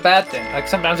sometimes it's a bad thing, like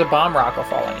sometimes a bomb rock will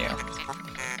fall on you.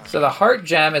 So the heart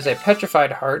gem is a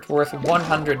petrified heart worth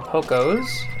 100 Pokos.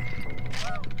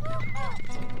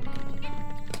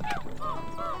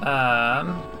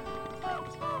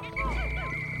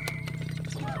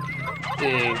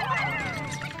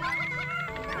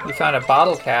 We found a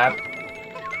bottle cap.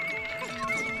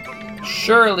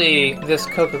 Surely this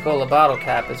Coca-Cola bottle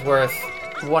cap is worth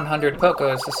 100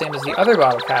 Pokos, the same as the other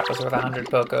bottle cap was worth 100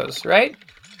 Pokos, right?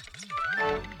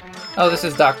 Oh, this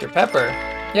is Dr. Pepper.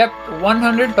 Yep,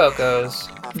 100 Pokos.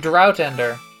 Drought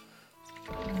Ender.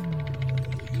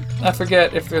 I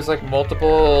forget if there's like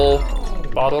multiple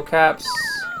bottle caps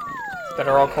that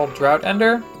are all called Drought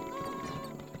Ender,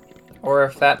 or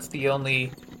if that's the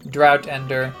only Drought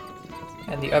Ender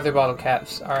and the other bottle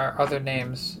caps are other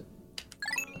names.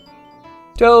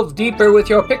 Delve deeper with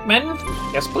your Pikmin?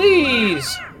 Yes,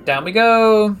 please! Down we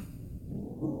go!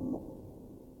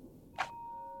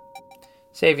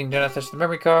 Saving, do not touch the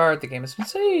memory card. The game has been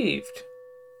saved.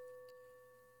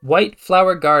 White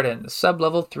Flower Garden,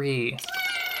 sub-level 3.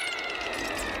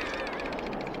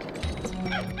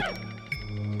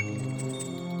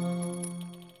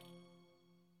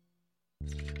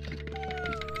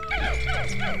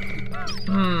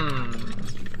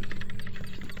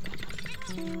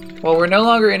 Well, we're no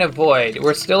longer in a void.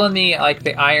 We're still in the, like,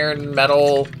 the iron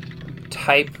metal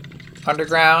type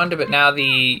underground, but now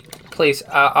the place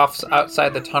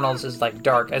outside the tunnels is, like,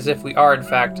 dark, as if we are, in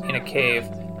fact, in a cave.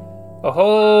 Oh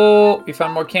ho! We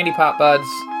found more candy pot buds.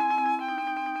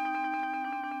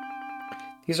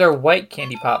 These are white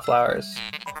candy pot flowers.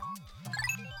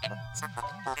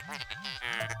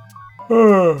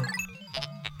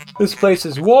 This place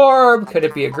is warm. Could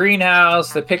it be a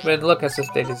greenhouse? The Pikmin look as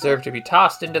if they deserve to be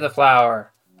tossed into the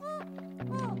flower.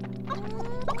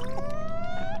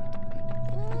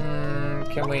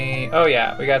 Can we... Oh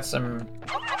yeah, we got some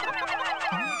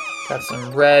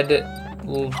red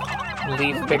leaf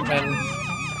Pikmin.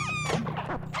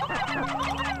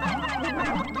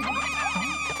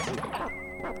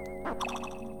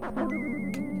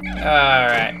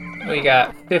 Alright, we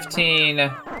got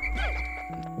 15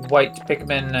 white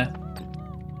Pikmin.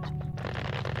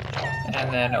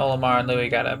 And then Olimar and Louie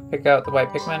gotta pick out the white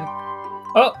Pikmin.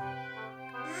 Oh!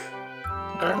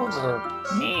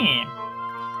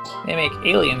 They make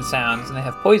alien sounds and they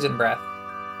have poison breath.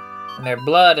 And their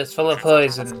blood is full of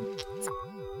poison.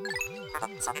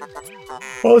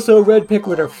 Also, red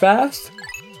Pikmin are fast.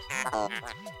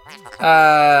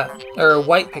 Or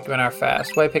white Pikmin are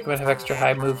fast. White Pikmin have extra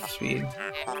high move speed.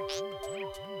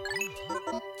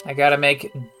 I gotta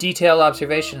make detailed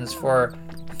observations for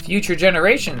future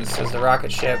generations, says the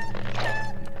rocket ship.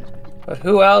 But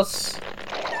who else,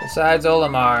 besides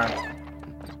Olimar,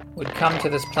 would come to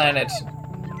this planet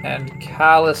and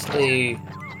callously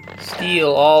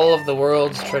steal all of the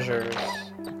world's treasures?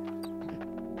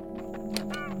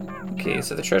 Okay,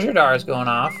 so the treasure door is going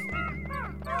off.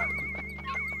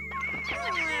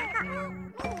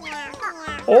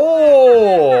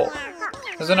 Oh!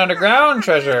 There's an underground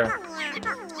treasure.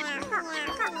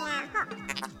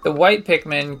 The white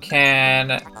Pikmin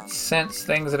can sense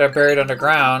things that are buried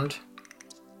underground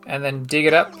and then dig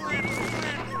it up.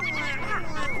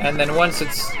 And then once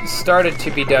it's started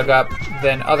to be dug up,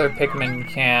 then other Pikmin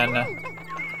can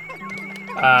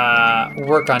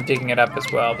work on digging it up as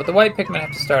well. But the white Pikmin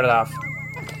have to start it off.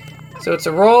 So it's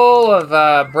a roll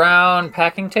of brown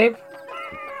packing tape.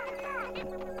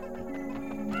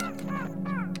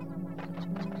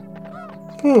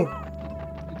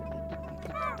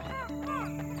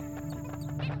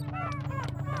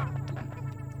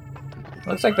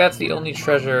 Looks like that's the only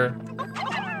treasure.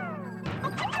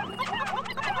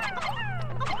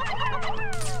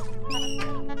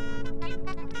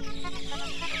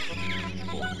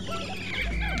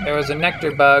 There was a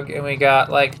nectar bug, and we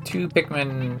got like 2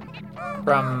 Pikmin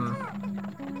from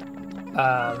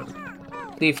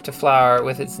leaf to flower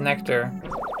with its nectar.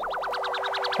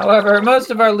 However,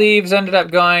 most of our leaves ended up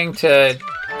going to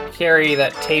carry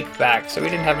that tape back, so we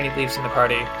didn't have any leaves in the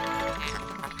party.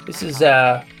 This is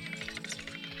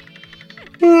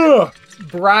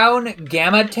brown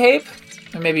gamma tape,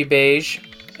 or maybe beige.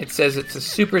 It says it's a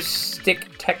super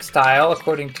stick textile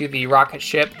according to the rocket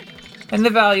ship, and the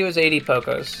value is 80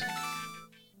 Pokos.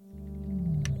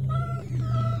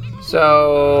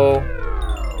 So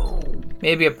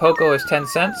maybe a Poco is 10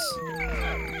 cents.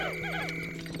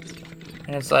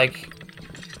 And it's like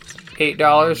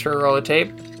 $8 for a roll of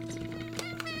tape.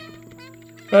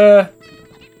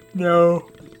 No.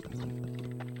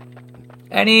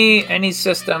 Any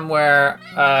system where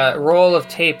a roll of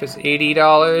tape is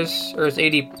 $80 or is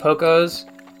 80 Pokos,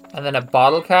 and then a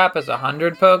bottle cap is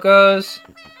 100 Pokos,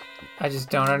 I just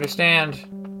don't understand.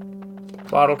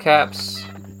 Bottle caps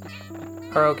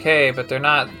are okay, but they're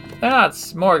not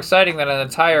more exciting than an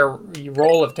entire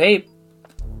roll of tape.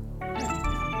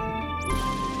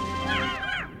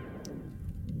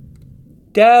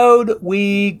 Down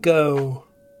we go.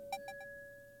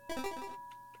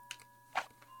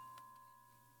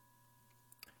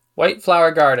 White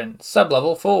Flower Garden,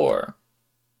 sublevel 4.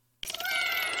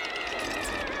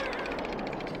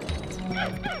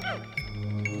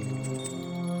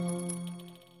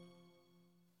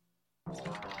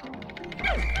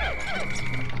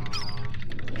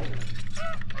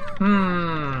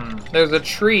 There's a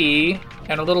tree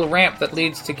and a little ramp that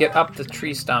leads to get up the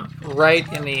tree stump right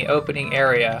in the opening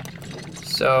area.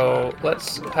 So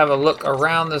let's have a look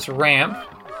around this ramp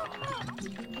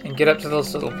and get up to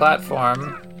this little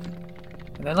platform.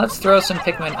 And then let's throw some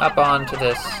Pikmin up onto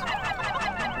this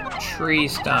tree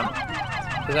stump.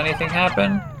 Does anything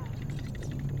happen?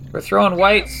 We're throwing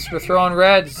whites, we're throwing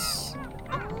reds.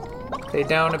 They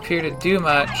don't appear to do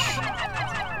much.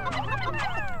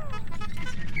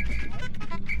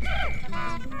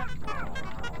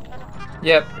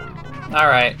 Yep.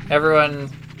 Alright. Everyone,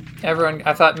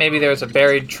 I thought maybe there was a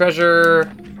buried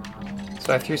treasure.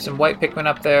 So I threw some white Pikmin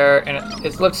up there, and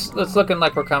it's looking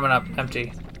like we're coming up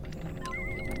empty.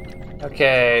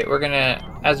 Okay, we're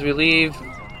gonna, as we leave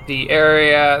the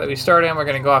area that we started in, we're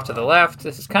gonna go off to the left.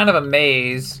 This is kind of a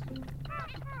maze.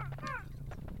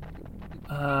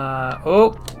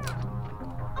 Oh.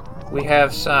 We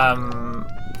have some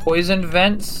poisoned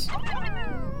vents,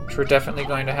 which we're definitely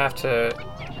going to have to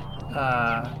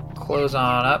close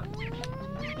on up.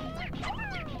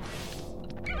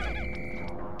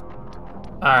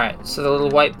 Alright, so the little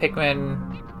white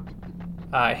Pikmin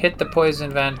hit the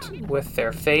poison vent with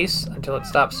their face until it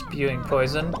stops spewing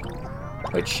poison,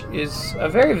 which is a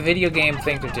very video game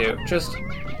thing to do. Just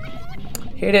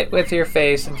hit it with your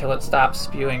face until it stops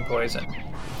spewing poison.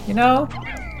 You know?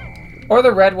 Or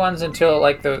the red ones until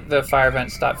like the fire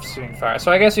vent stops spewing fire.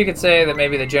 So I guess you could say that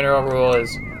maybe the general rule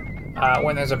is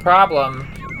when there's a problem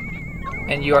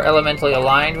and you are elementally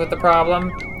aligned with the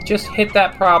problem, just hit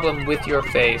that problem with your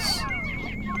face.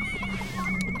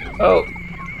 Oh.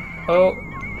 Oh.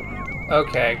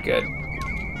 Okay, good.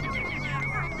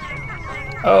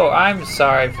 Oh, I'm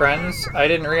sorry, friends. I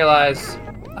didn't realize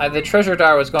the treasure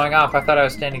door was going off. I thought I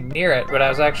was standing near it, but I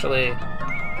was actually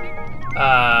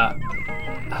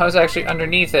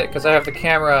underneath it because I have the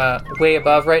camera way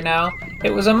above right now.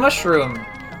 It was a mushroom.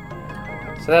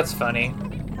 So that's funny.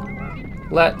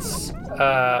 Let's,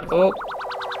 oh.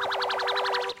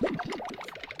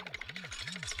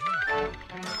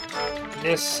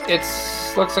 It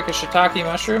looks like a shiitake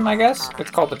mushroom, I guess.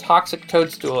 It's called the Toxic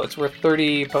Toadstool. It's worth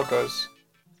 30 Pokos.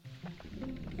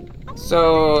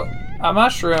 So, a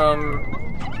mushroom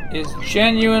is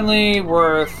genuinely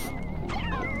worth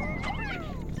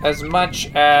as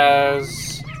much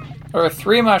as... Or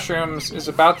 3 mushrooms is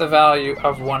about the value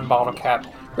of 1 bottle cap.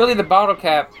 Really, the bottle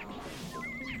cap...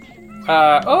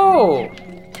 oh!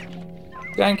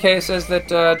 Dan K says that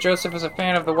Joseph is a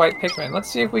fan of the white Pikmin. Let's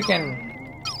see if we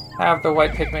can have the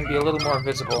white Pikmin be a little more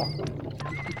visible.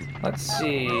 Let's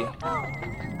see.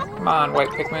 Come on, white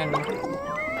Pikmin.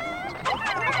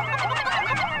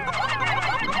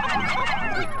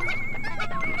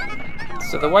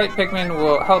 So the white Pikmin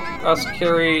will help us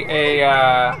carry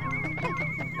a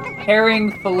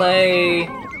herring fillet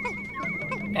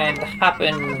and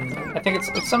happen. I think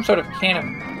it's some sort of can of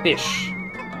fish.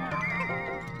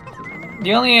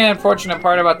 The only unfortunate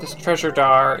part about this treasure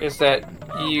jar is that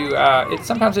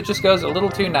sometimes it just goes a little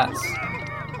too nuts.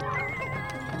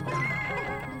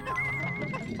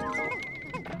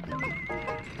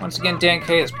 Once again, Dan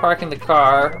K is parking the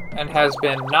car and has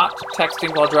been not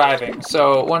texting while driving.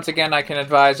 So once again, I can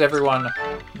advise everyone,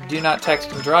 do not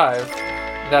text and drive.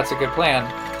 That's a good plan.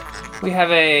 We have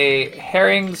a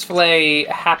herring's fillet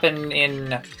happen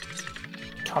in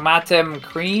tomatum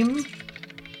cream.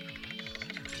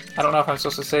 I don't know if I'm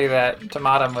supposed to say that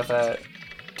tomatum with a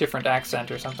different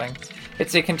accent or something.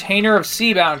 It's a container of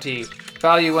sea bounty,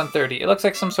 value 130. It looks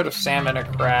like some sort of salmon or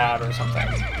crab or something.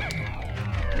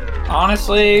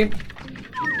 Honestly,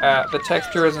 the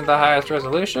texture isn't the highest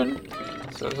resolution,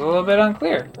 so it's a little bit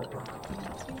unclear.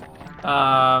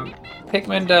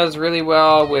 Pikmin does really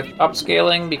well with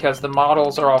upscaling because the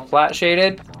models are all flat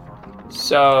shaded.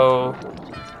 So,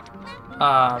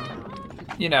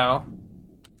 you know,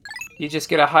 you just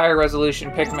get a higher resolution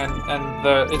Pikmin, and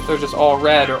if they're just all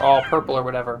red or all purple or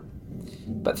whatever.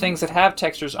 But things that have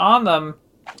textures on them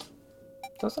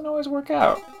doesn't always work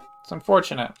out. It's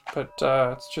unfortunate, but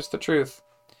it's just the truth.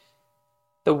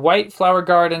 The White Flower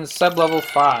Garden sub-level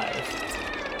 5.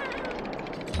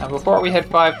 Now, before we had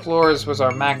 5 floors was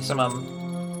our maximum.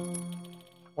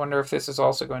 Wonder if this is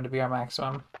also going to be our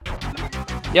maximum.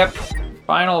 Yep,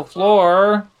 final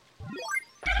floor.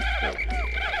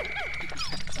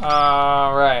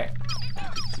 Alright.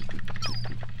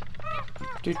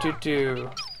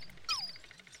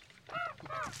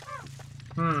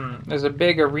 There's a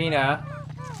big arena.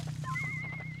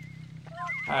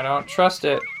 I don't trust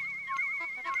it.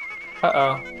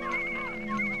 Uh-oh.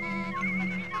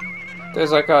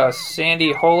 There's like a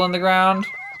sandy hole in the ground.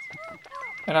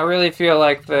 And I really feel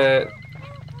like that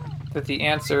the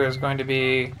answer is going to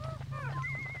be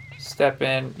step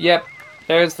in. Yep.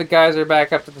 There's the geyser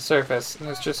back up to the surface, and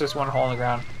there's just this one hole in the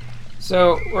ground.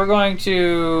 So we're going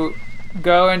to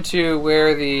go into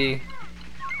where the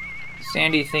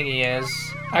sandy thingy is.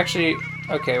 Actually,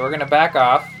 okay, we're going to back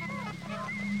off.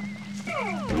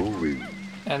 Louie.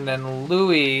 And then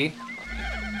Louie is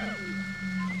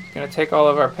going to take all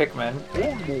of our Pikmin.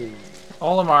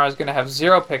 Olimar is going to have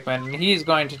 0 Pikmin, and he's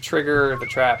going to trigger the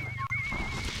trap.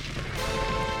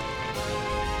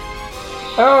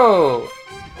 Oh!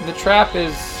 The trap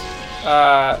is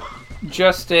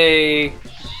just a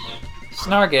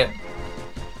Snarget.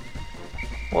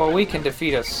 Well, we can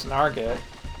defeat a Snarget.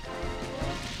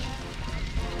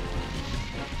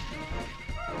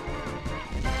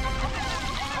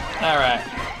 Alright.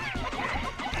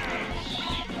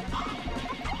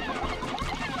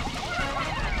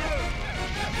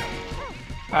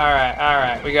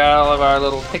 Alright. We got all of our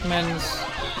little Pikmins.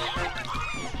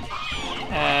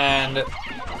 And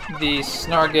the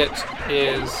Snarget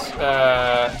is,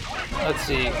 let's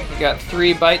see, we got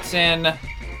 3 bites in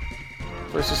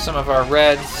versus some of our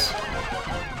reds.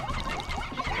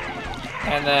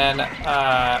 And then,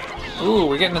 ooh,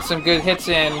 we're getting some good hits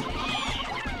in.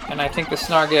 And I think the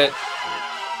Snarget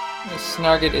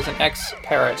is an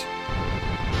X-Parrot.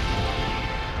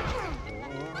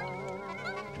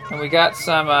 And we got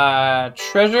some,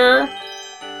 treasure.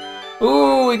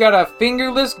 Ooh, we got a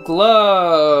fingerless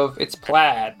glove. It's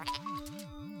plaid.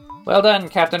 Well done,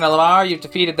 Captain Olimar. You've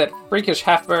defeated that freakish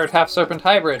half-bird, half-serpent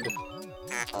hybrid.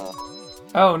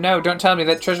 Oh no, don't tell me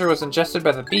that treasure was ingested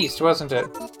by the beast, wasn't it?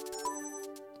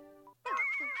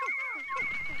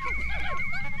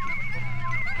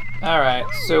 Alright,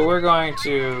 so we're going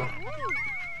to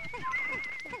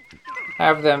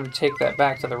have them take that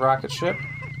back to the rocket ship.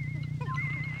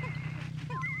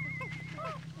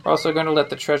 We're also going to let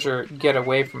the treasure get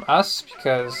away from us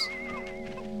because,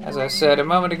 as I said a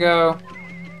moment ago,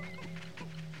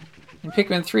 in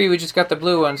Pikmin 3 we just got the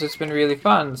blue ones. It's been really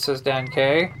fun, says Dan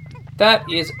K. That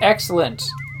is excellent.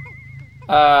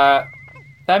 That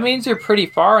means you're pretty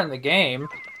far in the game.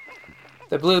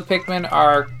 The blue Pikmin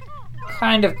are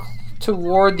kind of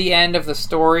toward the end of the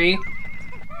story.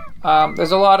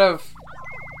 There's a lot of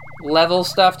level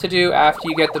stuff to do after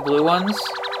you get the blue ones,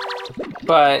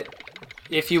 but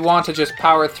if you want to just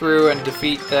power through and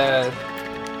defeat the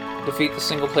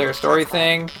single player story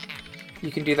thing,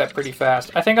 you can do that pretty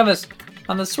fast. I think on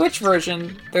the Switch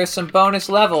version, there's some bonus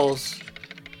levels,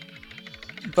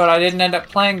 but I didn't end up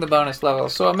playing the bonus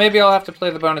levels, so maybe I'll have to play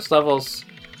the bonus levels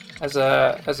as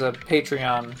a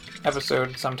Patreon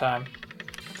episode sometime.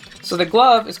 So the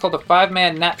glove is called a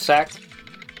 5-man knapsack.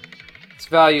 Its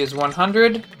value is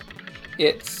 100.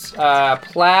 It's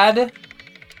plaid,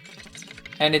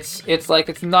 and it's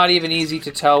not even easy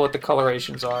to tell what the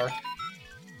colorations are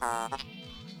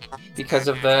because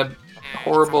of the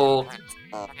horrible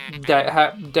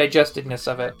digestedness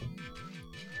of it.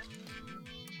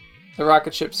 The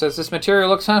rocket ship says, "This material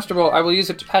looks comfortable. I will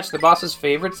use it to patch the boss's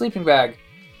favorite sleeping bag.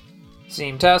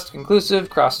 Seam test conclusive.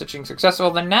 Cross-stitching successful.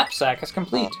 The knapsack is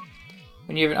complete.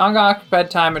 When you have an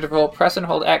unoccupied time interval, press and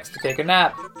hold X to take a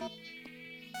nap."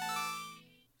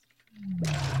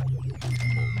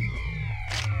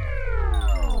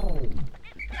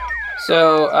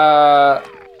 So,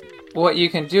 what you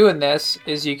can do in this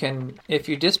is if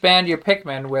you disband your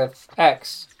Pikmin with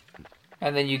X,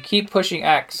 and then you keep pushing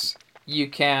X, you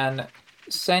can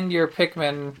send your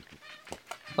Pikmin,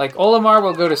 like Olimar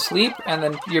will go to sleep, and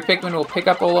then your Pikmin will pick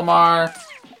up Olimar,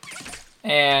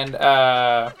 and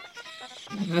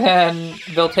then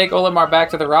they'll take Olimar back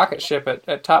to the rocket ship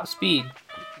at top speed.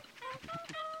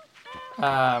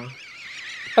 Oh,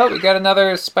 we got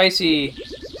another spicy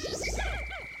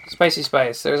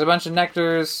spice. There's a bunch of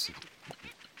nectars.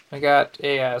 We got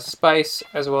a spice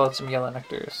as well as some yellow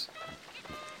nectars.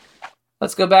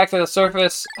 Let's go back to the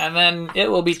surface, and then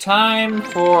it will be time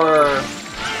for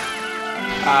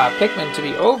Pikmin to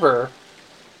be over.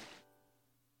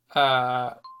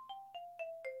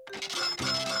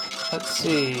 Let's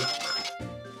see.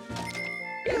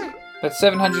 That's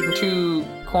 702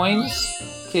 coins.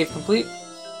 Cave complete.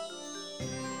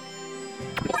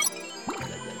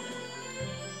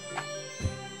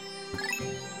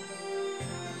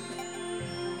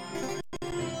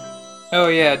 Oh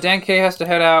yeah, Dan K has to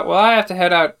head out. Well, I have to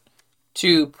head out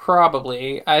too,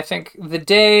 probably. I think the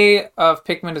day of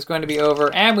Pikmin is going to be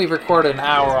over, and we've recorded an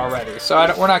hour already, so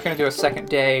we're not going to do a second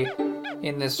day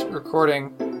in this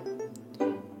recording.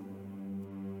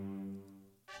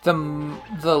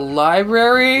 The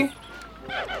library?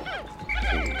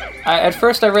 At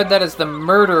first I read that as the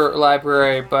murder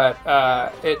library, but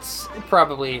it's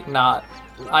probably not.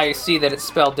 I see that it's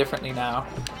spelled differently now.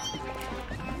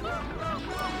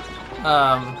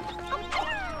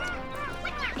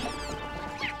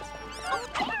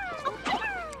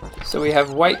 So we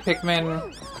have white Pikmin.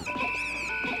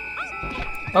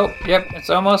 Oh, yep,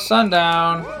 it's almost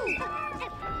sundown.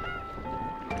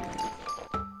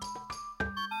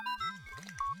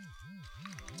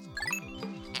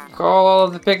 Call all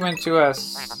of the Pikmin to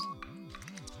us.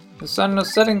 The sun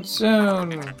is setting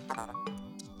soon.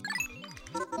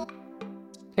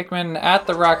 Pikmin at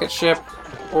the rocket ship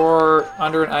or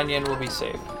under an onion will be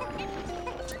safe.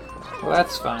 Well,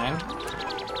 that's fine.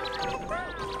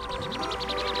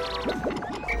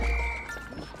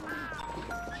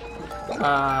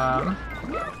 I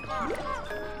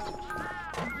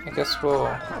guess we'll...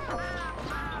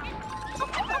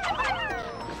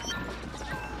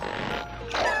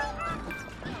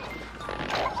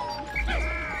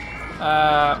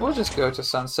 we'll just go to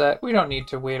sunset. We don't need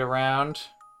to wait around.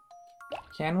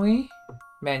 Can we?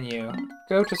 Menu.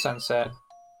 Go to sunset.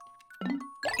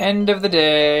 End of the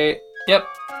day. Yep.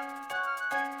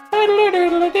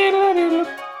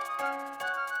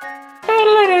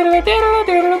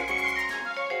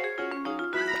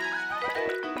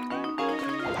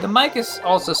 The mic is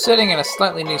also sitting in a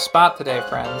slightly new spot today,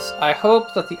 friends. I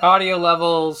hope that the audio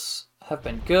levels have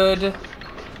been good.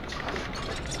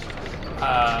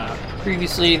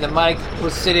 Previously, the mic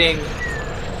was sitting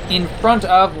in front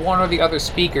of one or the other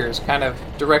speakers, kind of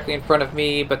directly in front of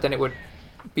me, but then it would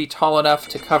be tall enough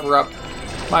to cover up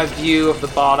my view of the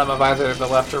bottom of either the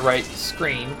left or right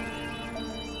screen.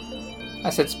 I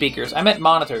said speakers. I meant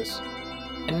monitors.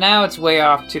 And now it's way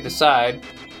off to the side.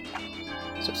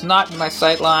 So it's not in my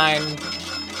sight line,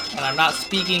 and I'm not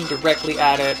speaking directly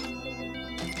at it.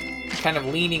 I'm kind of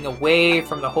leaning away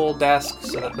from the whole desk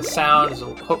so that the sound is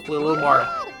hopefully a little more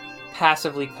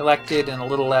passively collected and a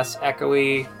little less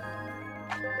echoey.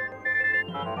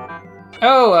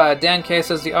 Oh, Dan K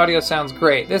says the audio sounds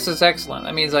great. This is excellent.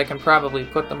 That means I can probably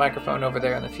put the microphone over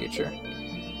there in the future.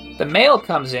 The mail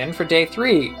comes in for day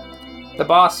 3. The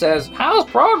boss says, "How's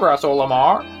progress,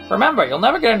 Olimar? Remember, you'll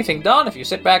never get anything done if you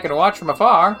sit back and watch from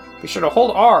afar. Be sure to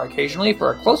hold R occasionally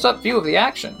for a close-up view of the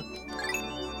action."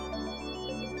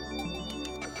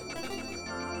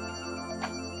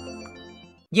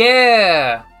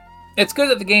 Yeah! It's good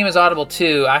that the game is audible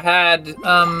too. I had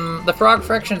the Frog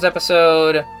Fractions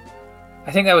episode.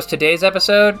 I think that was today's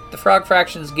episode. The Frog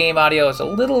Fractions game audio is a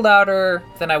little louder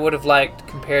than I would have liked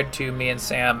compared to me and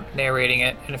Sam narrating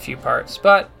it in a few parts,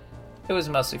 but it was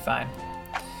mostly fine.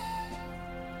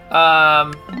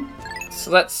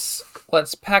 So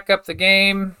let's pack up the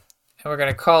game, and we're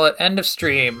gonna call it end of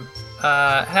stream.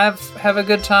 Have a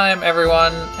good time,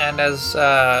 everyone, and as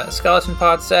Skeleton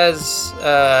Pod says,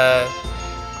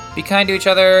 be kind to each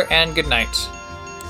other, and good night.